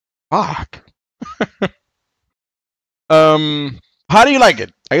 fuck. How do you like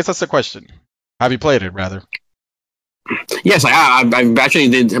it? I guess that's the question. Have you played it, rather? Yes, I've actually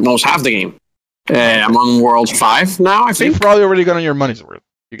did almost half the game. I'm on World 5 now, I think. You've probably already gotten your money's worth.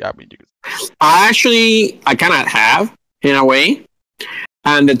 You got me, dude. I kind of have, in a way.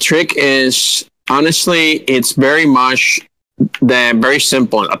 And the trick is, honestly, it's very much very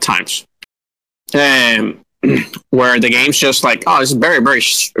simple at times. Where the game's just like, it's very, very,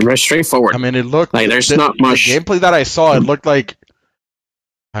 very straightforward. I mean, it looked like there's not much the gameplay that I saw. It looked like,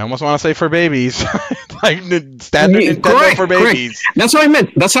 I almost want to say, for babies, like the standard Nintendo for babies. Correct. That's what I meant.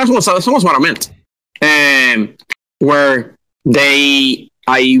 That's almost what I meant. Where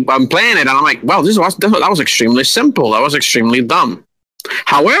I'm playing it and I'm like, wow, that was extremely simple. That was extremely dumb.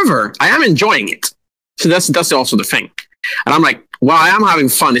 However, I am enjoying it. So that's also the thing. And I'm like, well, I am having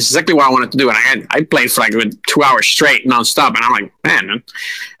fun. This is exactly what I wanted to do. And I played for like 2 hours straight, nonstop. And I'm like, man.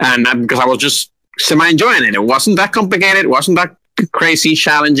 And because I was just semi-enjoying it. It wasn't that complicated. It wasn't that crazy,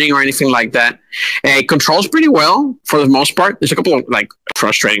 challenging, or anything like that. It controls pretty well for the most part. There's a couple of like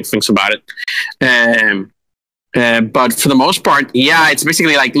frustrating things about it. But for the most part, it's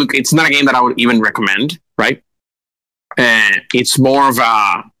basically like, look, it's not a game that I would even recommend, right? It's more of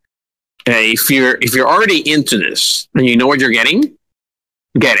if you're already into this and you know what you're getting,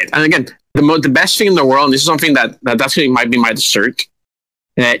 get it. And again, the best thing in the world, and this is something that actually might be my dessert,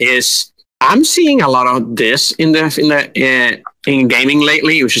 is I'm seeing a lot of this in gaming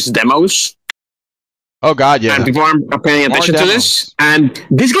lately, which is demos. Oh God, yeah. And people are paying attention to this. And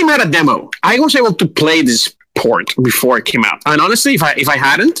this game had a demo. I was able to play this port before it came out. And honestly, if I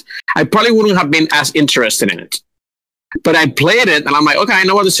hadn't, I probably wouldn't have been as interested in it. But I played it, and I'm like, okay, I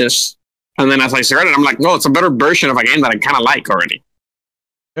know what this is. And then as I started, I'm like, no, it's a better version of a game that I kind of like already.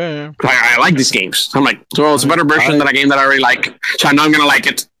 Yeah. I like these games. I'm like, so it's a better version than a game that I already like. So I know I'm going to like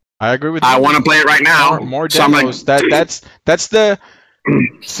it. I agree with you. I want to play it right now. More demos. So I'm like, that's the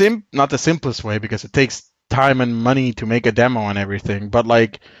not the simplest way because it takes time and money to make a demo and everything, but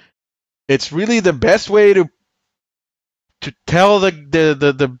like it's really the best way to tell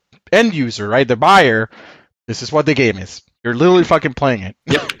the end user, right, the buyer, this is what the game is. You're literally fucking playing it.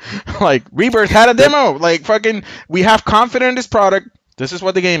 Yep. Like Rebirth had a demo. Like fucking, we have confidence in this product. This is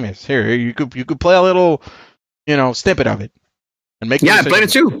what the game is. Here, you could play a little, snippet of it and make. Yeah, I played it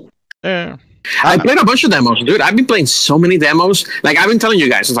too. Yeah. I played a bunch of demos, dude. I've been playing so many demos. Like I've been telling you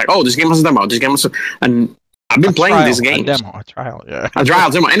guys, it's like, oh, this game has a demo. This game has and I've been playing these games. A trial, yeah. A trial,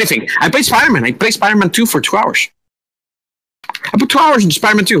 demo, anything. I played Spider-Man. I played Spider-Man 2 for 2 hours. I put 2 hours into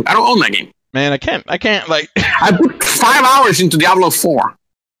Spider-Man 2. I don't own that game. Man, I can't like. I put 5 hours into Diablo 4.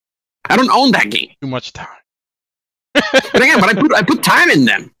 I don't own that game. Too much time. But again, I put time in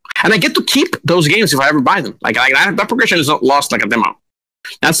them, and I get to keep those games if I ever buy them. Like that progression is not lost like a demo.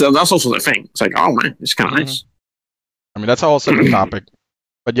 That's also the thing. It's like, oh man, it's kind of nice. I mean, that's also the topic.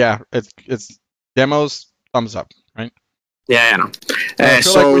 But yeah, it's demos. Thumbs up, right? Yeah, I know. I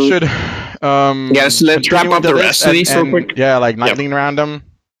feel like we should. Let's wrap up the rest of these real quick. Yeah, like lightning round them.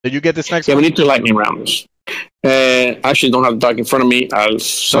 Did you get this next one? Yeah, we need to lightning round this. I actually don't have the doc in front of me. I've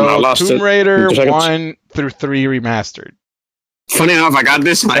somehow lost it. Tomb Raider 1 through 3 remastered. Funny enough, I got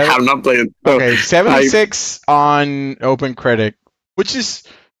this and I have not played it. So okay, 76 on OpenCritic, which is,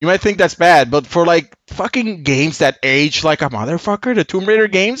 you might think that's bad, but for like fucking games that age like a motherfucker, the Tomb Raider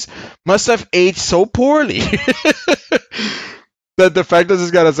games must have aged so poorly that the fact that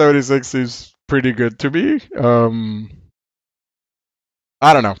it's got a 76 seems pretty good to me.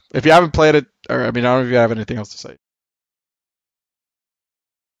 I don't know. If you haven't played it, or I don't know if you have anything else to say.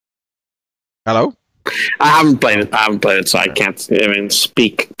 Hello? I haven't played it, so I can't even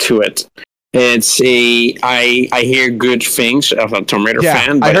speak to it. I hear good things of a Tomb Raider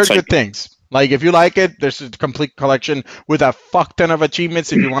fan. But I heard good things. Like if you like it, there's a complete collection with a fuck ton of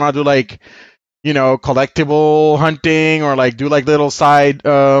achievements. If you want to do like, collectible hunting or like do like little side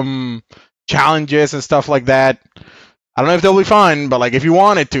challenges and stuff like that. I don't know if they'll be fun, but like if you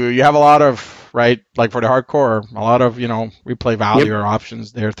wanted to, you have a lot of, right, like for the hardcore, a lot of, replay value or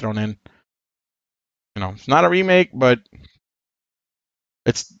options there thrown in. It's not a remake, but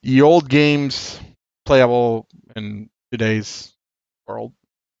it's the old games playable in today's world.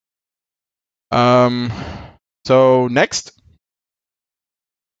 So next.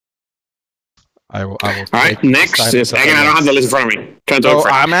 I will. All right, next is, again, I don't have the list in front of me. So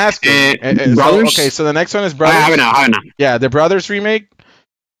I'm asking. Brothers? So the next one is Brothers. I have it now. Yeah, the Brothers remake.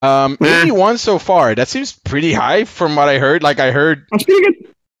 81 so far. That seems pretty high from what I heard. Like I heard. That's pretty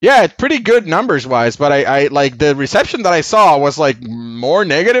good. Yeah, it's pretty good numbers wise, but I like the reception that I saw was like more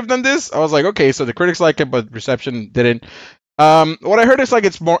negative than this. I was like, okay, so the critics like it, but reception didn't. What I heard is like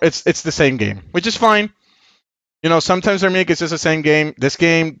it's the same game, which is fine. Sometimes remake is just the same game. This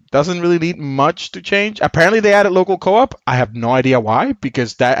game doesn't really need much to change. Apparently they added local co-op. I have no idea why,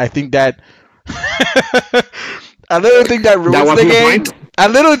 because I think that I literally think that ruins the game. I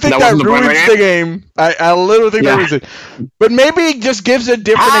literally think that ruins the game. I literally think that ruins it. But maybe it just gives a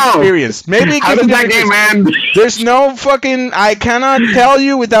different experience. Maybe it gives a different experience. Man? There's no fucking. I cannot tell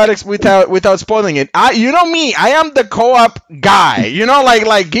you without spoiling it. You know me. I am the co-op guy.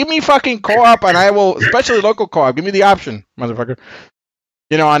 Like give me fucking co-op and I will, especially local co-op. Give me the option, motherfucker.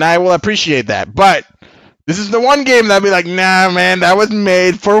 And I will appreciate that. But this is the one game that I'd be like, nah, man, that was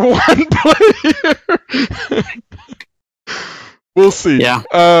made for one player. We'll see. Yeah.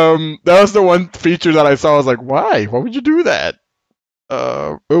 That was the one feature that I saw. I was like, why? Why would you do that?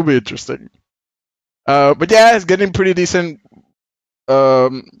 It'll be interesting. But yeah, it's getting pretty decent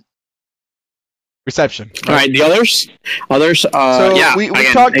reception. All right, the others. So yeah. We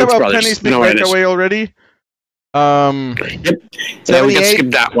talked about Penny's Big Breakaway already. Yep. Yeah, we can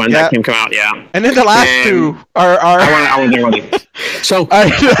skip that one. That can come out. Yeah. And then the last two are. I want to know. So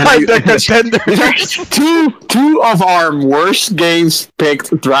the contenders. Two of our worst games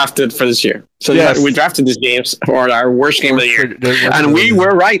drafted for this year. So we drafted these games for our worst game of the year, and we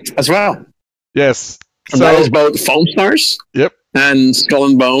were right as well. Yes. So that is both Foam Stars. Yep. And Skull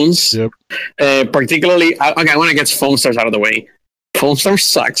and Bones. Yep. Particularly, I want to get Foam Stars out of the way. Foam Stars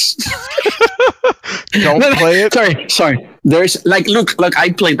sucks. Don't play it. Sorry. There's like, look.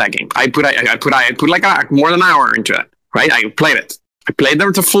 I played that game. I put like more than an hour into it. Right. I played it. I played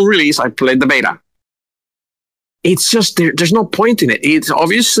them to full release. I played the beta. It's just there's no point in it. It's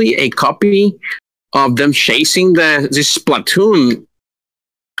obviously a copy of them chasing this Splatoon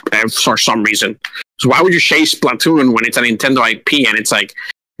for some reason. So why would you chase Splatoon when it's a Nintendo IP and it's like,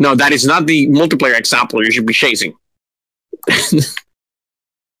 no, that is not the multiplayer example you should be chasing.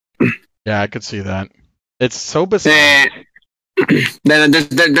 Yeah, I could see that. It's so bizarre. then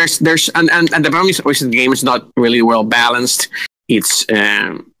there's and the problem is obviously the game is not really well balanced. It's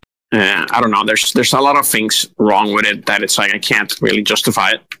I don't know. There's a lot of things wrong with it that it's like I can't really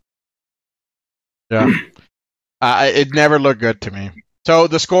justify it. Yeah, it never looked good to me. So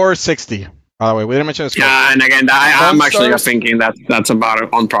the score is 60. By the way, we didn't mention the score. Yeah, and again, I'm actually thinking that's about it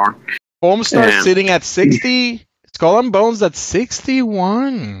on par. Homestar sitting at 60. Skull and Bones at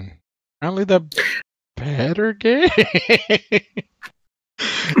 61. Apparently the better game.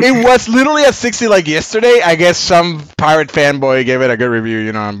 It was literally at 60 like yesterday. I guess some pirate fanboy gave it a good review,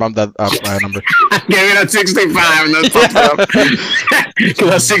 you know, and bumped that up by a number. Gave it at 65 and then bumped it up.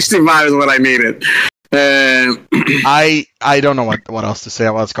 Because 65 is what I needed. I don't know what else to say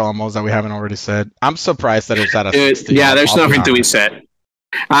about Skull and Bones that we haven't already said. I'm surprised that it's at a 60. Yeah, there's nothing to be said.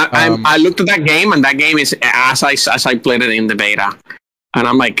 I looked at that game, and that game is as I played it in the beta, and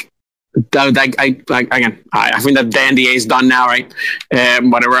I'm like, I think that the NDA is done now, right?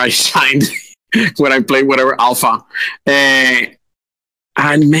 Whatever I signed when I played whatever alpha, and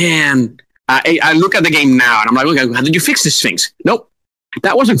man, I look at the game now, and I'm like, okay, how did you fix these things? Nope,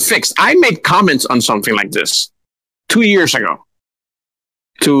 that wasn't fixed. I made comments on something like this 2 years ago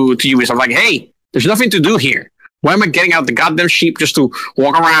to Ubisoft, like, hey, there's nothing to do here. Why am I getting out the goddamn ship just to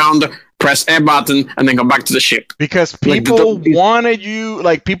walk around, press A button, and then go back to the ship? Because people wanted you,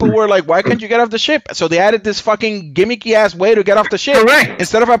 like, people were like, why can't you get off the ship? So they added this fucking gimmicky ass way to get off the ship. Correct.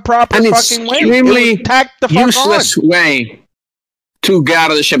 Instead of a proper fucking way. Extremely the useless way to get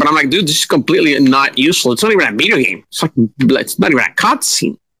out of the ship. And I'm like, dude, this is completely not useful. It's not even a video game. It's not even a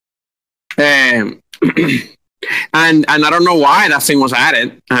cutscene. And I don't know why that thing was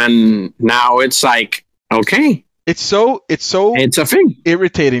added. And now it's like, okay. It's a thing.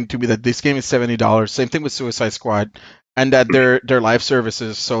 Irritating to me that this game is $70. Same thing with Suicide Squad, and that their live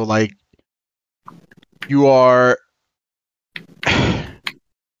services. So like, you're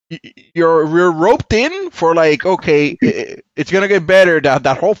roped in for like, okay, it's gonna get better.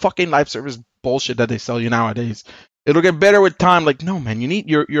 That whole fucking live service bullshit that they sell you nowadays. It'll get better with time. Like, no, man, you need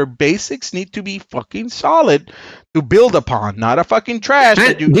your basics need to be fucking solid to build upon, not a fucking trash.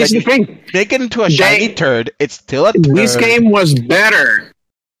 This is the thing. Make it into a shiny turd. It's still a turd. This game was better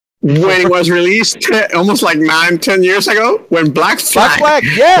when it was released almost like 9-10 years ago when Black Flag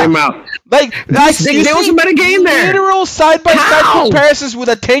came out. Like, there was a better game there. Literal side-by-side comparisons with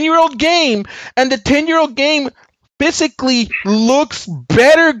a 10-year-old game, and the 10-year-old game physically looks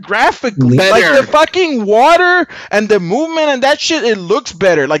better graphically. Like the fucking water and the movement and that shit, it looks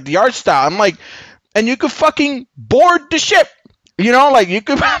better. Like the art style. I'm like, and you could fucking board the ship. You know, like you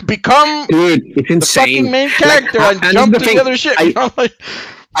could become the fucking main character and jump to the other ship.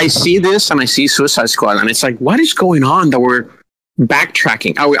 I see this and I see Suicide Squad and it's like, what is going on that we're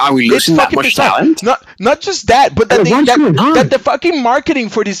backtracking? Are we losing that much talent? Not just that, but that the fucking marketing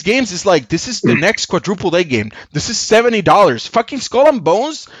for these games is like, this is the next quadruple A game. This is $70. Fucking Skull and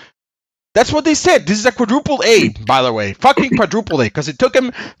Bones. That's what they said. This is a quadruple A, by the way. Fucking quadruple A, because it took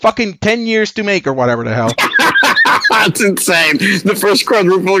him fucking 10 years to make or whatever the hell. That's insane. The first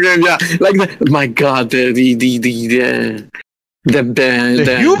quadruple game, yeah. Like, my God, the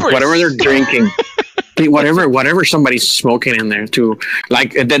whatever they're drinking. Whatever somebody's smoking in there too,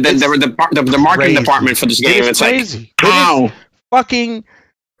 like the marketing department for this game. It's crazy. Like, how fucking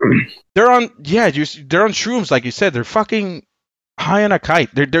they're on shrooms, like you said. They're fucking high on a kite.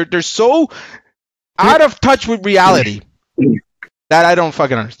 They're so out of touch with reality that I don't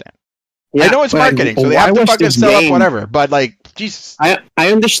fucking understand. Yeah, I know it's marketing, so they have to fucking sell up whatever. But like, Jesus, I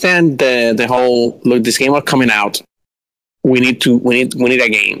understand the whole look. This game was coming out. We need a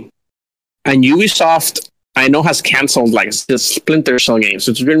game. And Ubisoft, I know, has canceled like the Splinter Cell games.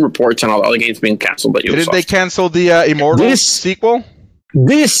 So there's been reports on all the other games being canceled, but Ubisoft. Didn't they cancel the Immortals sequel?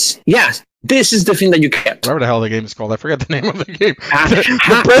 This is the thing that you get. Whatever the hell the game is called, I forgot the name of the game.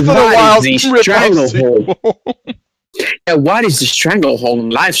 The Breath of the Wild Stranglehold. Yeah, what is the Stranglehold in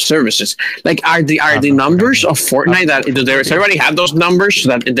live services? Like, are the numbers of Fortnite that does everybody have those numbers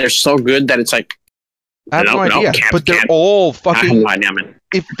that they're so good that it's like? I have no idea, but they're all fucking.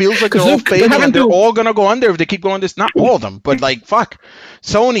 It feels like they're all fading and they're all gonna go under if they keep going this. Not all of them, but like, fuck.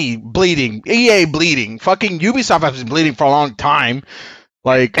 Sony bleeding, EA bleeding, fucking Ubisoft has been bleeding for a long time.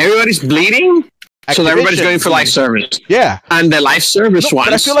 Like, everybody's bleeding, so everybody's going for live service. Yeah, and the live service ones.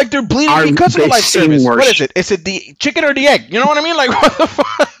 But I feel like they're bleeding because of the live service. Worse. What is it? Is it the chicken or the egg? You know what I mean? Like, what the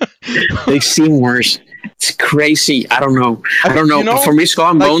fuck? They seem worse. It's crazy. I don't know. You know, for me,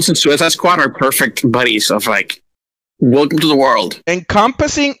 Skull and Bones and Suicide Squad are perfect buddies of like, welcome to the world.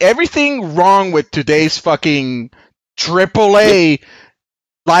 Encompassing everything wrong with today's fucking AAA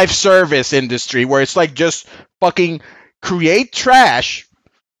live service industry, where it's like just fucking create trash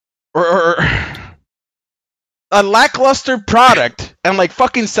or a lackluster product and like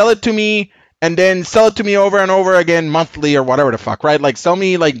fucking sell it to me and then sell it to me over and over again monthly or whatever the fuck, right? Like sell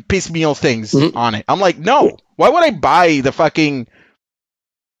me like piecemeal things on it. I'm like, no. Why would I buy the fucking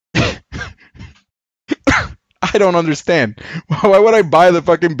I don't understand. Why would I buy the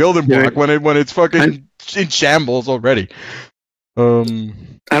fucking building block when it's fucking in shambles already? I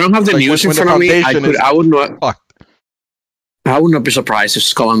don't have the news in front of me. I would not be surprised if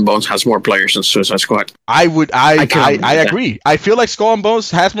Skull and Bones has more players than Suicide Squad. I agree. I feel like Skull and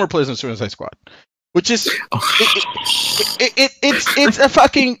Bones has more players than Suicide Squad, which is it's a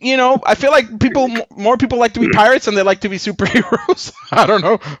fucking, you know. I feel like more people like to be pirates than they like to be superheroes. I don't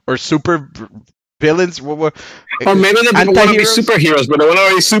know, or super villains. Or maybe they don't want to be superheroes, but they want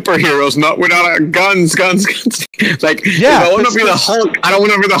to be superheroes, not without guns. Like, yeah, if I want to be the Hulk, I don't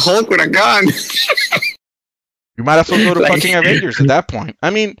want to be the Hulk with a gun. You might as well go to fucking Avengers at that point. I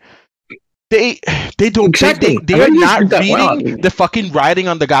mean, they don't exactly. They are not reading the fucking writing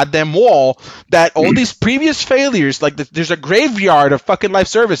on the goddamn wall that all these previous failures, like there's a graveyard of fucking life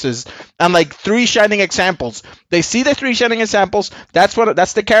services and like 3 shining examples. They see the 3 shining examples. That's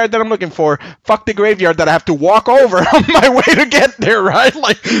the carrot that I'm looking for. Fuck the graveyard that I have to walk over on my way to get there, right?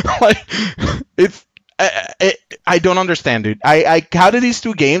 Like it's. I don't understand, dude. How did these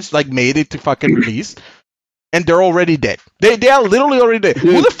 2 games like made it to fucking release? And they're already dead. They are literally already dead.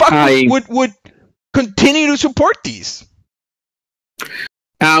 Who the fuck would continue to support these?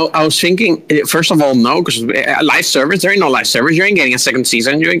 I was thinking, first of all, no, because live servers, there ain't no live servers. You ain't getting a second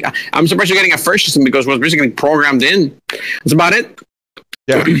season. I'm surprised you're getting a first season because it was basically programmed in. That's about it.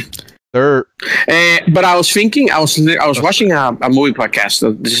 Yeah. But I was thinking, I was watching a movie podcast.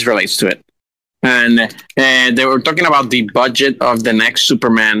 So this relates to it. And they were talking about the budget of the next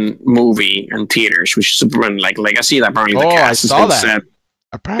Superman movie in theaters, which is Superman like Legacy. That apparently the cast has been set.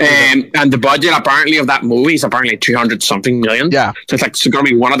 And the budget apparently of that movie is apparently 300-something million. Yeah, so it's going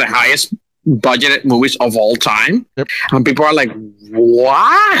to be one of the highest budgeted movies of all time. Yep. And people are like,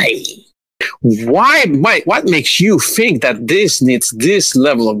 why? What makes you think that this needs this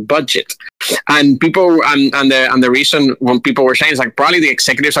level of budget? And people and the reason when people were saying is like probably the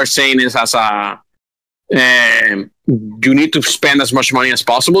executives are saying is as you need to spend as much money as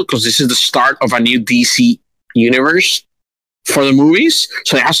possible because this is the start of a new DC universe for the movies,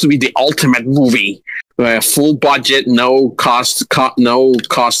 so it has to be the ultimate movie, full budget, no cost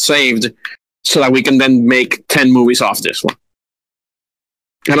saved, so that we can then make 10 movies off this one.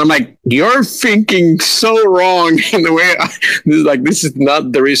 And I'm like, you're thinking so wrong in the way. This is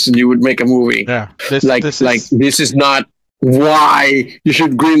not the reason you would make a movie. Yeah, this is not why you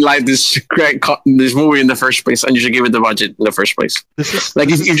should greenlight this movie in the first place, and you should give it the budget in the first place.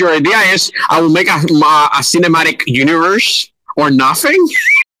 If your idea is, I will make a cinematic universe or nothing.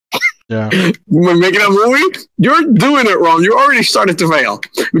 Yeah, when making a movie, you're doing it wrong. You already started to fail.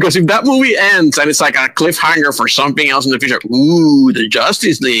 Because if that movie ends and it's like a cliffhanger for something else in the future, the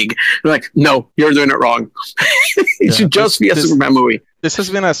Justice League, you're like, no, you're doing it wrong. It should just be a Superman movie. This has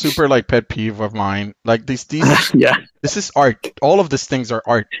been a super pet peeve of mine. Like these yeah. This is art. All of these things are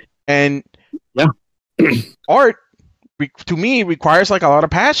art. And art to me requires like a lot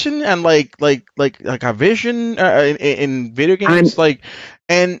of passion and like a vision in video games,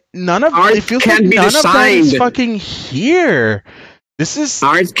 and none of it feels like none of that is fucking here. This is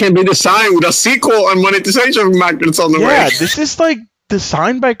art can be designed with a sequel and monetization methods on the way. Yeah, this is like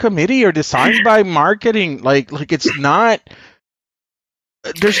designed by committee or designed by marketing. Like it's not.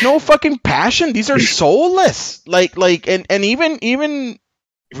 There's no fucking passion. These are soulless. And even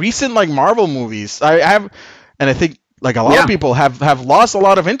recent like Marvel movies. I think like a lot of people have lost a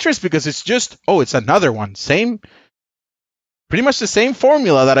lot of interest because it's just it's another one. Pretty much the same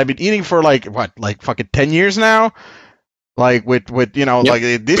formula that I've been eating for like fucking 10 years now. Like with like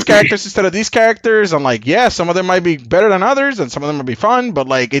these characters instead of these characters. I'm like, yeah, some of them might be better than others and some of them will be fun, but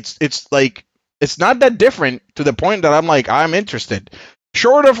like it's like it's not that different to the point that I'm like I'm interested.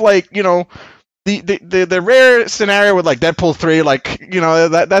 Short of like, the rare scenario with like Deadpool 3, like,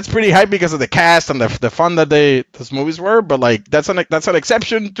 that's pretty hype because of the cast and the fun that those movies were, but like that's an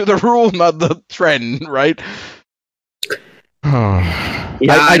exception to the rule, not the trend, right?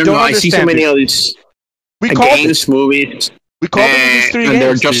 I don't know. I see so many of these movies. We call them these 3 games, and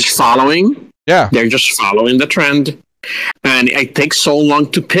they're just following. Yeah, they're just following the trend, and it takes so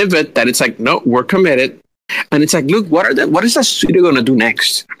long to pivot that it's like, no, we're committed. And it's like, look, what is that studio going to do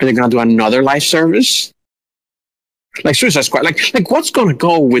next? Are they going to do another live service? Like Suicide Squad? Like what's going to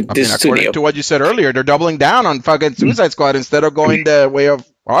go with this studio? According to what you said earlier, they're doubling down on fucking Suicide Squad instead of going the way of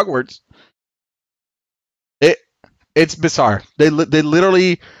Hogwarts. It's bizarre. They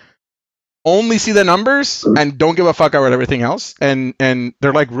literally only see the numbers and don't give a fuck about everything else, and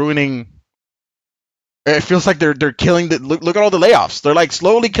they're like ruining. It feels like they're killing the look at all the layoffs. They're like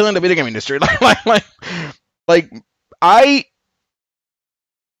slowly killing the video game industry. Like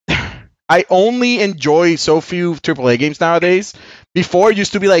I only enjoy so few AAA games nowadays. Before it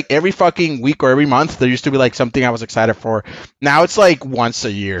used to be like every fucking week or every month there used to be like something I was excited for. Now it's like once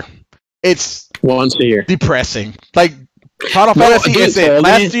a year. It's once a year. Depressing. Like Final Fantasy is it.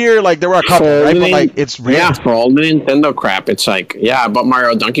 Last year, like there were a couple, right? But like it's rare. Yeah, for all the Nintendo crap, it's like, yeah, I bought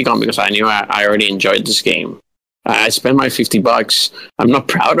Mario Donkey Kong because I knew I already enjoyed this game. I spent my $50. I'm not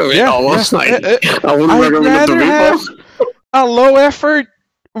proud of it. Almost like I wouldn't recommend it to people. A low effort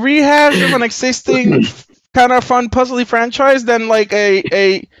rehash of an existing kind of fun puzzly franchise than like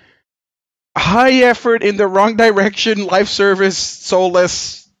a high effort in the wrong direction live service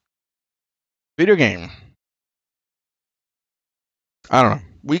soulless video game. I don't know.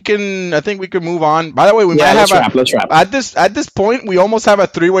 I think we can move on. By the way, let's wrap. At this point, we almost have a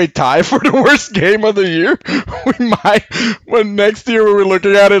 3-way tie for the worst game of the year. We might, when next year we were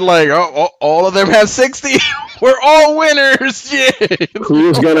looking at it like, all of them have 60. We're all winners. Yeah.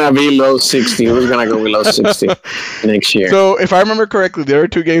 Who's gonna be low 60? Who's gonna go below 60 next year? So, if I remember correctly, the other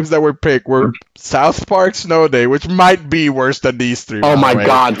two games that were picked were South Park Snow Day, which might be worse than these three. Oh my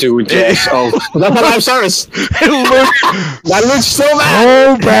god, dude! Yes. That's a live service. That looks so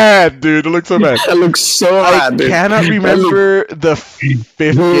bad. So bad, dude. It looks so bad. That looks so bad, dude. I cannot remember the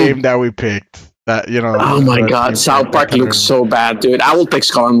fifth game that we picked. That Oh my god, South Park looks so bad, dude. I will pick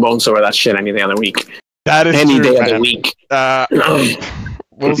Skull and Bones over that shit any day of the week. That is any true, day man. of the week.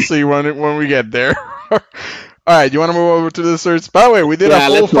 We'll see when we get there. All right, you want to move over to the search? By the way, we did a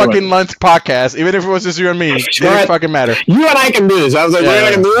full fucking lunch podcast, even if it was just you and me. It didn't fucking matter. You and I can do this. I was like, we're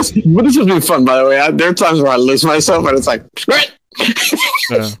gonna do this, but this has been fun. By the way, there are times where I lose myself, and it's like, great.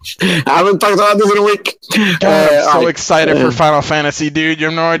 I haven't talked about this in a week. I'm so excited for Final Fantasy, dude. You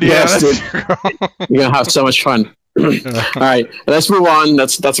have no idea. Yes, dude. You're gonna have so much fun. All right, let's move on.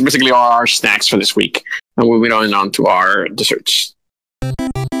 That's basically all our snacks for this week, and we'll be going on to our desserts.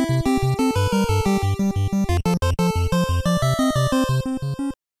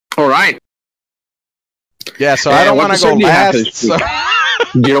 All right. Yeah, so I don't want to go last. So.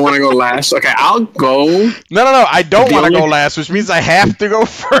 You don't want to go last? Okay, I'll go. No. I don't want to go last, which means I have to go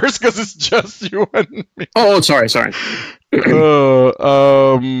first because it's just you and me. Oh, sorry. Sorry,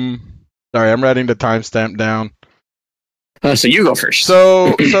 I'm writing the timestamp down. So you go first.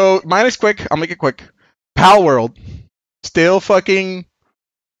 So mine is quick. I'll make it quick. Pal World still fucking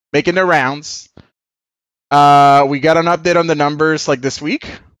making their rounds. We got an update on the numbers like this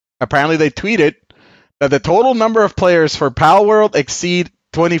week. Apparently they tweeted that the total number of players for Pal World exceed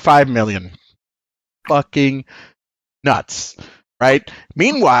 25 million. Fucking nuts, right?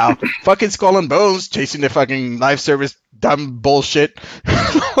 Meanwhile, fucking Skull and Bones chasing the fucking live service dumb bullshit.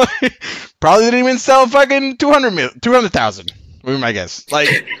 Probably didn't even sell fucking 200,000. Would be my guess.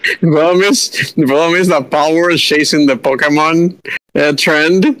 Like the problem is that Pal World is chasing the Pokemon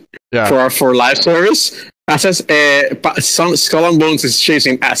trend for live service. Skull and Bones is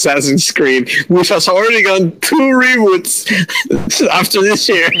chasing Assassin's Creed, which has already gone 2 reboots after this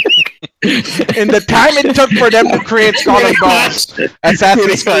year. In the time it took for them to create Skull and Bones,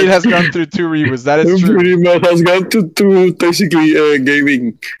 Assassin's Creed has gone through 2 reboots. That is true. Pretty much has gone to 2 basically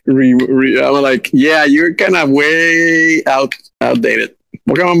gaming I'm like, yeah, you're kind of way outdated.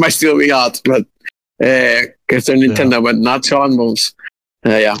 Pokemon might still be out, but because they're Nintendo, but not Skull and Bones.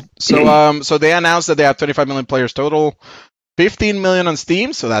 Yeah. So they announced that they have 25 million players total, 15 million on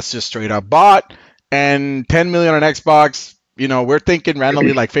Steam, so that's just straight up bot, and 10 million on Xbox. We're thinking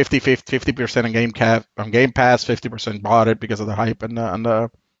randomly like 50% on Game Pass, 50% bought it because of the hype and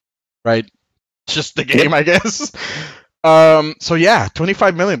the right, just the game, I guess. So yeah,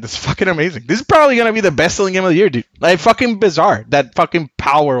 25 million. That's fucking amazing. This is probably gonna be the best-selling game of the year, dude. Like fucking bizarre. That fucking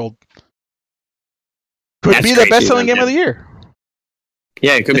Pal World could be the best-selling game of the year.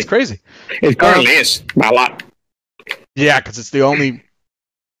 Yeah, it could be. It's crazy. It currently is by a lot. Yeah, because it's the only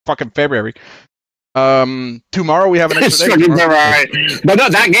fucking February. Tomorrow we have an extra day. Right. But no,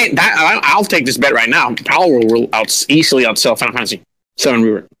 that game. I'll take this bet right now. Pal World will easily outsell Final Fantasy 7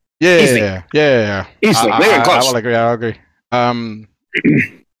 Rebirth. Yeah. Easily. I will agree.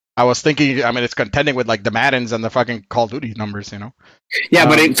 I was thinking. It's contending with like the Maddens and the fucking Call of Duty numbers, Yeah,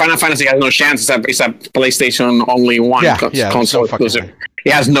 but Final Fantasy has no chance. It's a PlayStation only one console exclusive.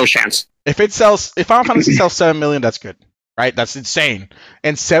 It has no chance. If Final Fantasy sells 7 million, that's good, right? That's insane.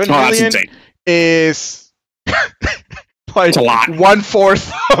 And 7 million is like It's a lot.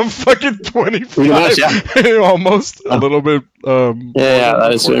 1/4 of fucking 25. Pretty much, yeah. Almost a little bit. Yeah,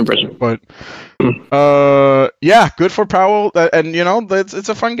 that is so impressive. But yeah, good for Powell. And you know, it's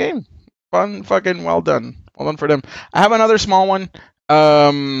a fun game. Fun, fucking well done. Well done for them. I have another small one.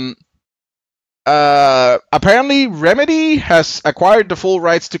 Apparently Remedy has acquired the full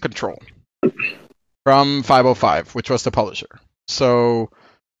rights to Control from 505, which was the publisher. So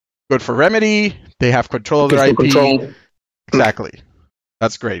good for Remedy. They have control of their IP. Control. Exactly.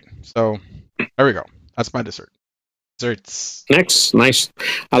 That's great. So there we go. That's my dessert. Desserts. Next, nice.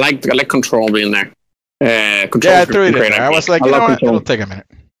 I like Control being there. Control. Yeah, I threw it in there. I was like, you know what? Control. It'll take a minute.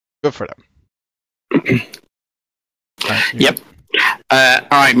 Good for them. Yep. All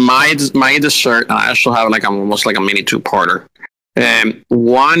right, my dessert. I also have like almost like a mini two-parter.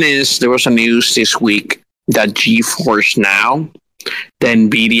 One is there was a news this week that GeForce Now, the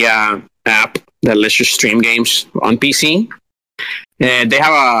NVIDIA app that lets you stream games on PC, they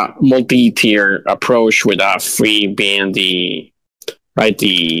have a multi-tier approach with free being the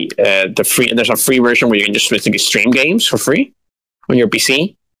free. There's a free version where you can just basically stream games for free on your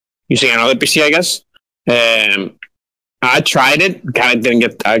PC using another PC, I guess. I tried it. I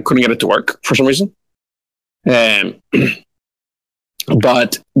couldn't get it to work for some reason.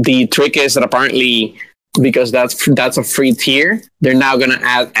 But the trick is that apparently, because that's a free tier, they're now going to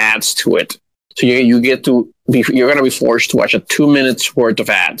add ads to it. So you're going to be forced to watch 2 minutes worth of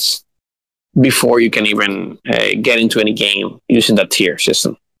ads before you can even get into any game using that tier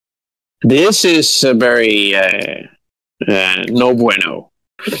system. This is a very no bueno.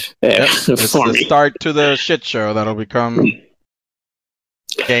 It's the start to the shit show that'll become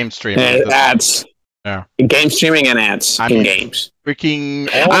game streaming. Ads. Yeah. Game streaming and ads in games. Freaking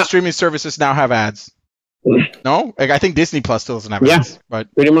all streaming services now have ads. No? I think Disney Plus still doesn't have ads.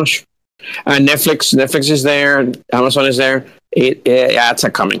 But pretty much. Netflix is there. Amazon is there. Ads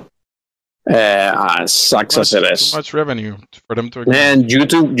are coming. Sucks as it is. Too much revenue for them to. And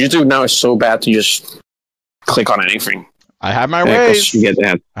YouTube now is so bad to just click on anything. I have my ways. You get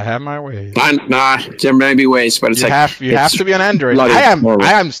that. I have my ways. Nah, there may be ways, but it's you have to be on Android. I'm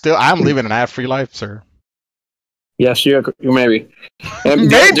living an ad-free life, sir. Yes, you may be.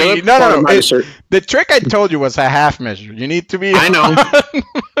 Maybe. No. The trick I told you was a half measure. You need to be. I know.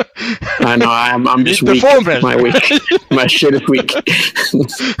 I know. I'm just weak. Full measure. My shit is weak.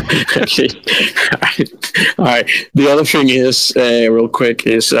 Okay. All right. The other thing is, real quick,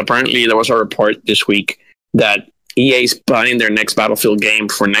 is apparently there was a report this week that EA is planning their next Battlefield game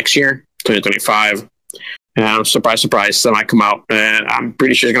for next year, 2025. Surprise, that might come out. I'm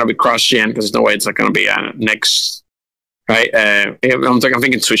pretty sure it's going to be cross-gen because there's no way it's not going to be next. Right? I'm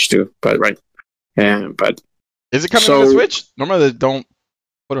thinking Switch too, but right. But is it coming on the Switch? Normally they don't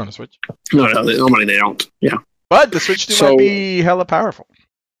put it on the Switch. No, normally they don't. Yeah. But the Switch might be hella powerful.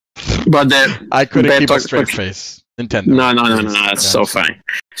 But I couldn't keep a straight face. Nintendo. No. That's so funny.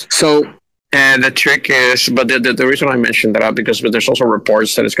 So. And the trick is, but the reason I mentioned that because there's also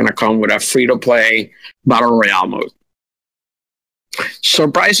reports that it's going to come with a free-to-play battle royale mode.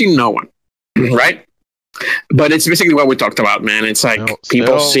 Surprising no one, right? But it's basically what we talked about, man. It's like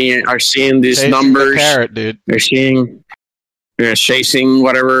people are seeing these numbers. Carrot, dude. They're chasing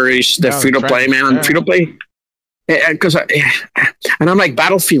whatever is the free-to-play, man. And free-to-play, because and I'm like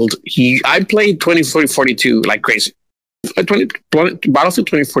Battlefield. I played 2042 like crazy. Battlefield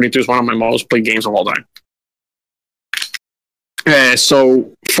 2042 is one of my most played games of all time.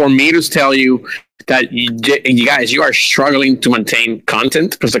 So for me to tell you that you guys, you are struggling to maintain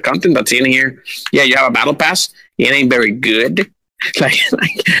content because the content that's in here, you have a battle pass, it ain't very good. Like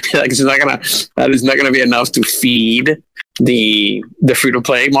that is not gonna be enough to feed the free to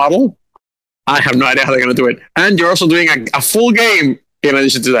play model. I have no idea how they're gonna do it. And you're also doing a full game in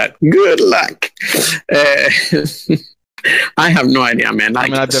addition to that. Good luck. I have no idea, man.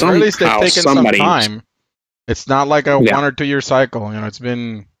 Like, at the very least, they've taken some time. It's not like a 1 or 2 year cycle. It's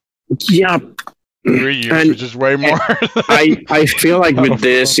been 3 years, which is way more. I feel like with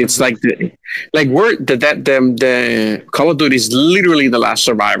this, it's like the Call of Duty is literally the last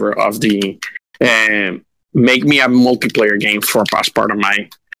survivor of the make me a multiplayer game for as part of my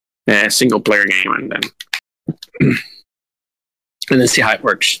single player game, and then see how it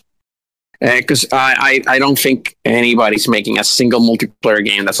works. Because I don't think anybody's making a single multiplayer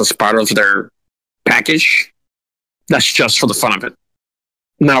game that's as part of their package. That's just for the fun of it.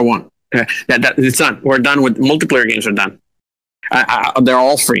 Not one. It's done. We're done with multiplayer games. Are done. They're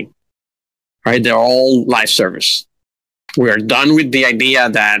all free, right? They're all live service. We are done with the idea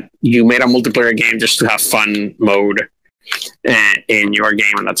that you made a multiplayer game just to have fun mode in your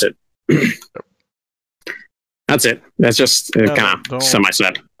game, and that's it. That's it. That's just Yeah, kind don't- of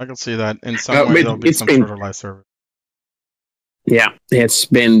semi-sad. I can see that. In some But way, there'll be it's some been- sort of live service. Yeah, it's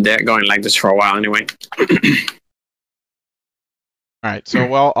been going like this for a while anyway. All right. So,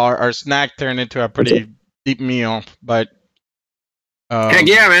 well, our snack turned into a pretty deep meal, but Heck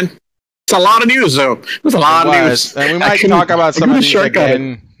yeah, man. It's a lot of news, though. It's a lot of news. And we I might couldn't- talk about I some of couldn't these shortcut it.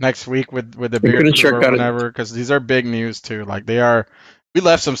 again next week with the bigger couldn't group or shortcut it. whatever, because these are big news too. Like they are. We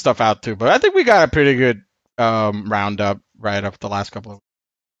left some stuff out too, but I think we got a pretty good roundup right up the last couple of.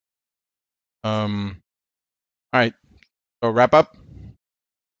 All right. So wrap up.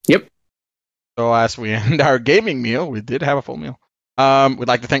 Yep. So as we end our gaming meal, we did have a full meal. We'd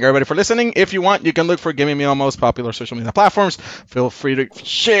like to thank everybody for listening. If you want, you can look for Gaming Meal on most popular social media platforms. Feel free to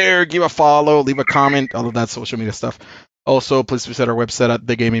share, give a follow, leave a comment, all of that social media stuff. Also, please visit our website at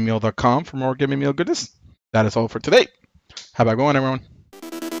thegamingmeal.com for more Gaming Meal goodness. That is all for today. Have a good one, everyone.